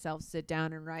make myself sit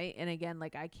down and write. And again,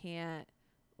 like I can't,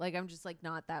 like I'm just like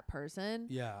not that person.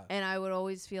 Yeah. And I would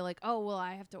always feel like, oh, well,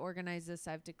 I have to organize this.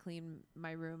 I have to clean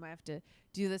my room. I have to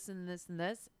do this and this and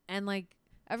this. And like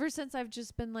ever since I've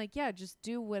just been like, yeah, just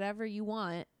do whatever you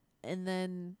want. And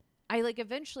then I like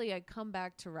eventually I come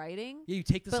back to writing. Yeah, you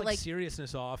take this like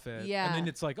seriousness off it. Yeah. And then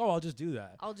it's like, oh, I'll just do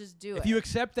that. I'll just do it. If you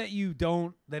accept that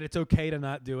that it's okay to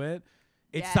not do it,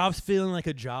 it stops feeling like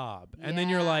a job. And then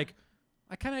you're like,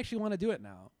 I kind of actually want to do it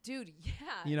now. Dude, yeah.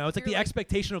 You know, it's like the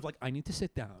expectation of like, I need to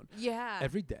sit down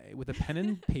every day with a pen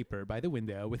and paper by the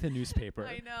window with a newspaper.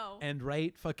 I know. And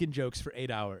write fucking jokes for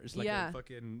 8 hours like a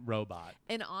fucking robot.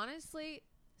 And honestly,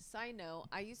 side note,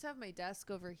 I used to have my desk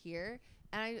over here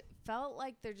and I felt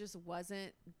like there just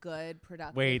wasn't good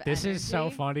productive Wait, this energy. is so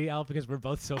funny, Al, because we're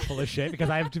both so full of shit because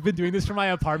I've been doing this for my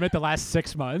apartment the last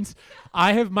 6 months.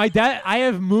 I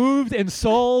have moved and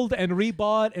sold and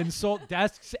rebought and sold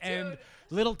desks and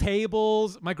little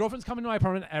tables. My girlfriend's coming to my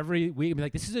apartment every week and be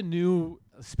like, this is a new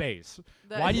space.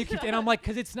 Why do you keep... And I'm like,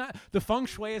 because it's not... The feng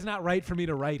shui is not right for me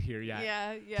to write here yet.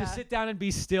 Yeah, yeah. To sit down and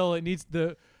be still, it needs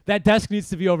that desk needs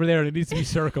to be over there and it needs to be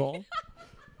circle.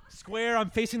 Square, I'm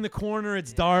facing the corner,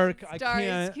 it's dark.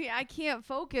 I can't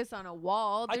focus on a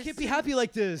wall. I can't be happy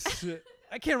like this.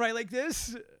 I can't write like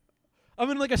this. I'm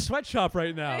in like a sweatshop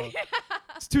right now.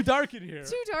 It's too dark in here.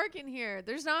 Too dark in here.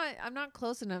 I'm not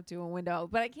close enough to a window,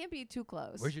 but I can't be too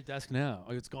close. Where's your desk now?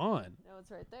 Oh, it's gone. No,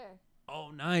 it's right there. Oh,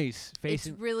 nice. It's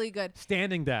really good.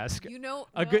 Standing desk. You know,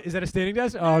 is that a standing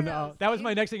desk? No. That was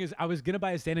my next thing. Is I was gonna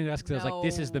buy a standing desk because I was like,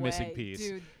 this is the missing piece.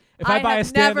 Dude, if I buy a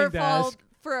standing desk, fall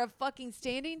for a fucking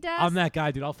standing desk. I'm that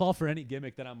guy, dude. I'll fall for any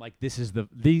gimmick that I'm like, these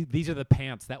are the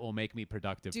pants that will make me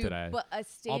productive today. But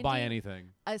I'll buy anything.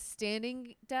 A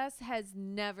standing desk has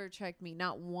never checked me,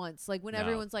 not once. Like when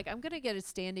everyone's like, I'm gonna get a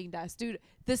standing desk, dude.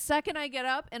 The second I get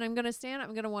up and I'm gonna stand,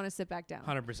 I'm gonna want to sit back down.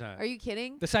 100%. Are you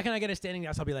kidding? The second I get a standing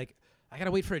desk, I'll be like, I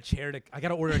gotta wait for a chair I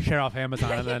gotta order a chair off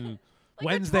Amazon and then like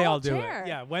Wednesday I'll do it.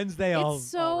 Yeah, Wednesday I'll. It's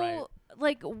so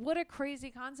like what a crazy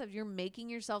concept. You're making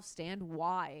yourself stand.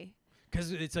 Why?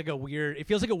 Because it's like it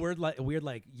feels like a weird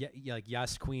like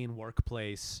yes queen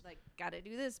workplace. Like gotta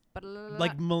do this, blah, blah, blah.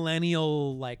 Like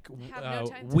millennial like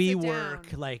we work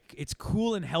down. Like it's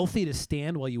cool and healthy to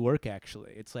stand while you work.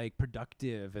 Actually, it's like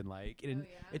productive and like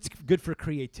it's good for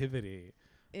creativity.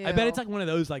 Ew. I bet it's like one of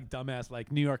those like dumbass like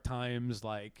New York Times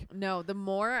like. No, the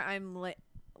more I'm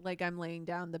I'm laying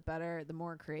down, the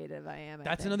more creative I am.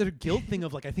 That's another guilt thing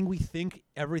of like I think we think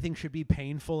everything should be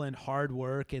painful and hard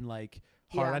work and like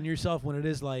hard on yourself when it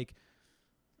is like,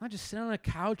 I just sit on a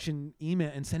couch and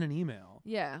send an email.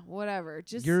 Yeah, whatever.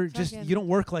 You don't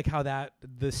work like how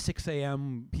the 6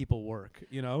 a.m. people work,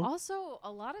 you know? Also, a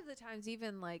lot of the times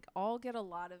even like I'll get a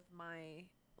lot of my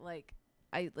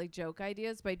joke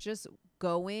ideas by just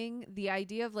the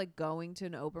idea of like going to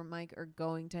an open mic or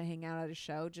going to hang out at a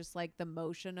show, just like the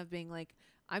motion of being like,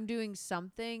 I'm doing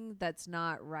something that's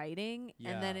not writing.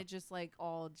 Yeah. And then it just like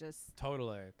all just.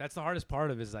 Totally. That's the hardest part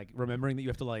of it is like remembering that you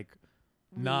have to like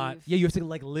you have to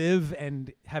like live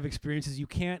and have experiences. You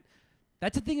can't.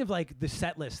 That's the thing of like the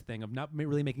set list thing of not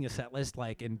really making a set list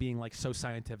like and being like so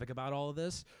scientific about all of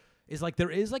this is like there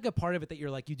is like a part of it that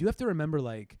you're like, you do have to remember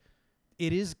like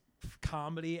it is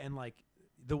comedy and like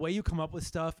the way you come up with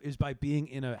stuff is by being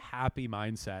in a happy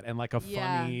mindset and like a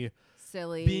funny,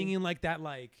 silly, being in like that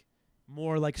like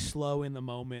more like slow in the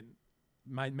moment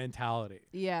mentality.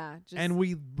 Yeah. And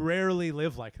we rarely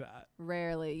live like that.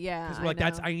 Rarely. Yeah. Because we're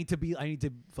like, I need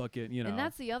to fucking, you know. And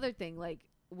that's the other thing, like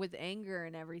with anger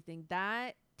and everything,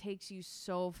 that takes you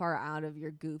so far out of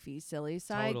your goofy, silly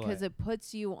side because it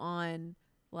puts you on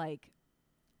like,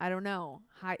 I don't know,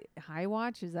 high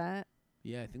watch. Is that?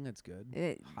 Yeah, I think that's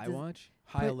good. High watch?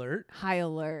 High alert? High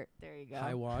alert. There you go.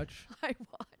 High watch? High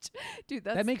watch. Dude,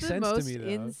 that's that makes the sense most to me, though.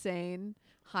 Insane.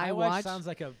 High watch sounds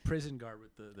like a prison guard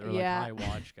with they're like high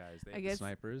watch guys. They have the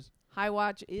snipers. High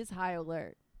watch is high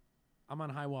alert. I'm on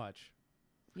high watch.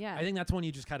 Yeah. I think that's when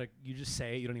you just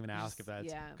say it. You don't even ask if that's.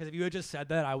 Yeah. Because if you had just said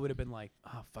that, I would have been like,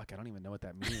 oh, fuck, I don't even know what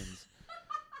that means.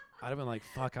 I'd have been like,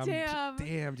 fuck,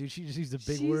 damn, dude, she just used a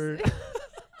big word.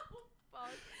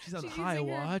 She's on high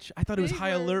watch. I thought it was high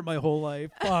alert my whole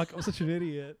life. Fuck, I'm such an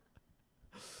idiot.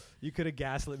 You could have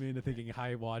gaslit me into thinking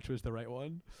high watch was the right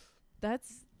one.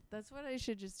 That's what I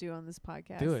should just do on this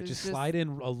podcast. Do it. Just slide in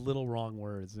a little wrong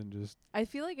words and just. I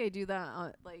feel like I do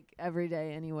that like every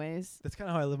day, anyways. That's kind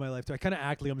of how I live my life too. I kind of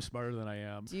act like I'm smarter than I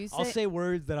am. I'll say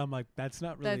words that I'm like, that's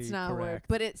not really. That's not correct.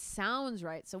 But it sounds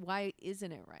right. So why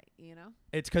isn't it right? You know.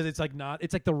 It's because it's like not.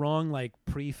 It's like the wrong like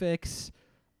prefix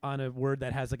on a word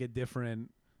that has like a different.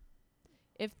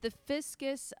 If the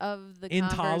fiscus of the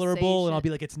intolerable, and I'll be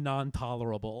like, it's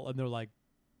non-tolerable, and they're like,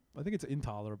 I think it's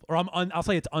intolerable, or I'll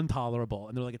say it's intolerable,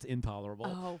 and they're like, it's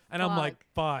intolerable, and I'm like,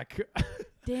 fuck.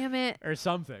 Damn it. Or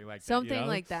something like something that. You know?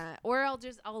 like that. Or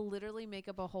I'll literally make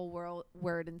up a whole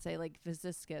word and say like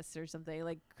physicus or something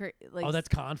like oh, that's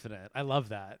confident. I love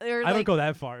that. Or I don't go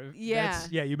that far. Yeah.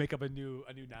 You make up a new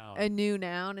noun. A new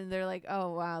noun, and they're like,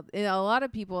 oh wow. And a lot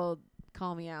of people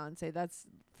call me out and say that's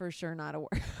for sure not a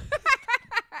word.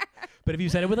 But if you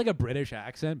said it with like a British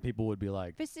accent, people would be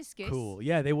like, Physicus. cool.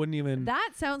 Yeah, they wouldn't even.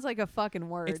 That sounds like a fucking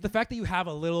word. It's the fact that you have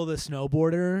a little of the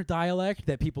snowboarder dialect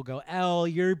that people go, Elle,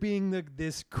 you're being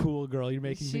this cool girl. You're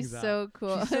making things up. She's so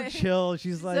cool. She's so chill.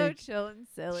 She's like so chill and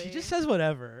silly. She just says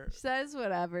whatever. Says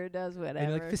whatever, does whatever.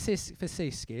 And like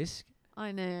physicus.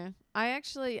 I know.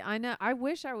 I know. I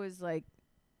wish I was like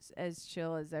as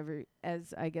chill as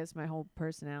I guess my whole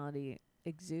personality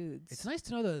exudes. It's nice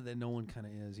to know that no one kind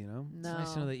of is, you know? No. It's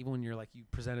nice to know that even when you're like, you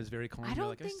present as very calm, you're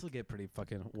like, I still get pretty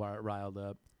fucking riled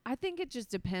up. I think it just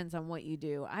depends on what you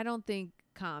do. I don't think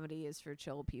comedy is for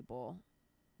chill people.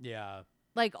 Yeah.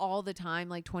 Like all the time,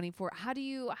 like 24. How do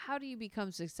you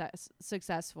become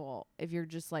successful if you're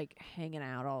just like hanging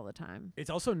out all the time? It's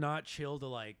also not chill to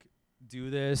like do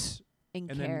this and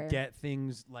then get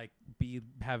things like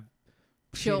have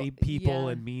shitty people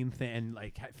and mean and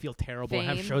like feel terrible and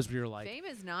have shows where you're like, fame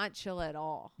is not chill at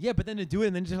all. Yeah, but then to do it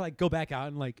and then just like go back out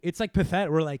and like it's like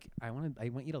pathetic. We're like, I want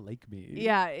you to like me.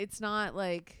 Yeah, it's not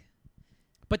like.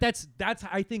 But that's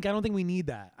I don't think we need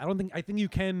that. I think you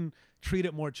can treat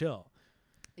it more chill.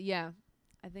 Yeah.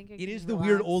 I think it is the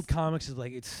weird old comics is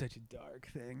like, it's such a dark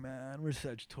thing, man. We're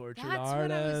such tortured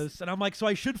artists. And I'm like, so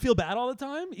I should feel bad all the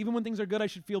time? Even when things are good, I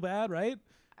should feel bad, right?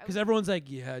 Because everyone's like,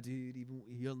 yeah, dude, even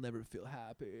you'll never feel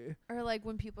happy. Or like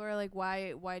when people are like,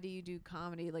 why do you do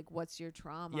comedy? Like, what's your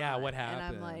trauma? Yeah, what happened?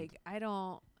 And I'm like, I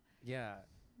don't. Yeah.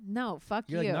 No, fuck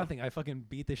you. You're like, nothing. I fucking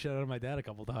beat the shit out of my dad a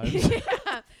couple times. Yeah.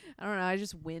 I don't know. I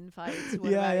just win fights. What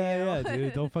yeah,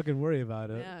 dude. Don't fucking worry about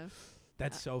it. Yeah.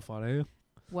 That's so funny.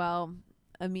 Well,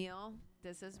 Emil,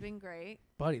 this has been great.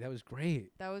 Buddy, that was great.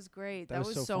 That was great. That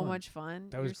was so much fun.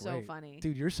 That was great. So funny.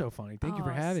 Dude, you're so funny. Thank you for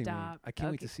having me. I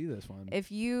can't wait to Okay. see this one.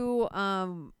 If you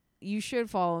you should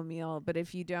follow Emil, but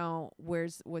if you don't,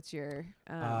 what's your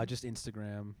just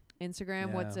Instagram. Instagram,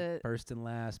 Yeah, what's it? First and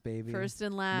last, baby. First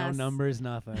and last. No numbers,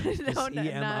 nothing. No, Just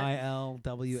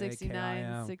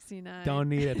EMILWAKIM. 69. Don't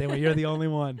need it. You're the only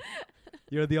one.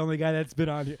 You're the only guy that's been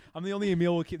on here. I'm the only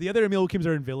Emil Wakim. The other Emil Wakims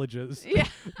are in villages. Yeah.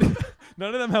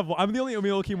 None of them have. I'm the only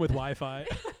Emil Wakim with Wi-Fi.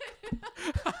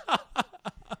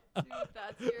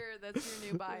 Dude, that's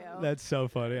your new bio. That's so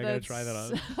funny. I gotta try that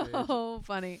on. So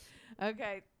funny.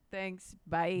 Okay. Thanks.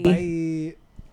 Bye. Bye.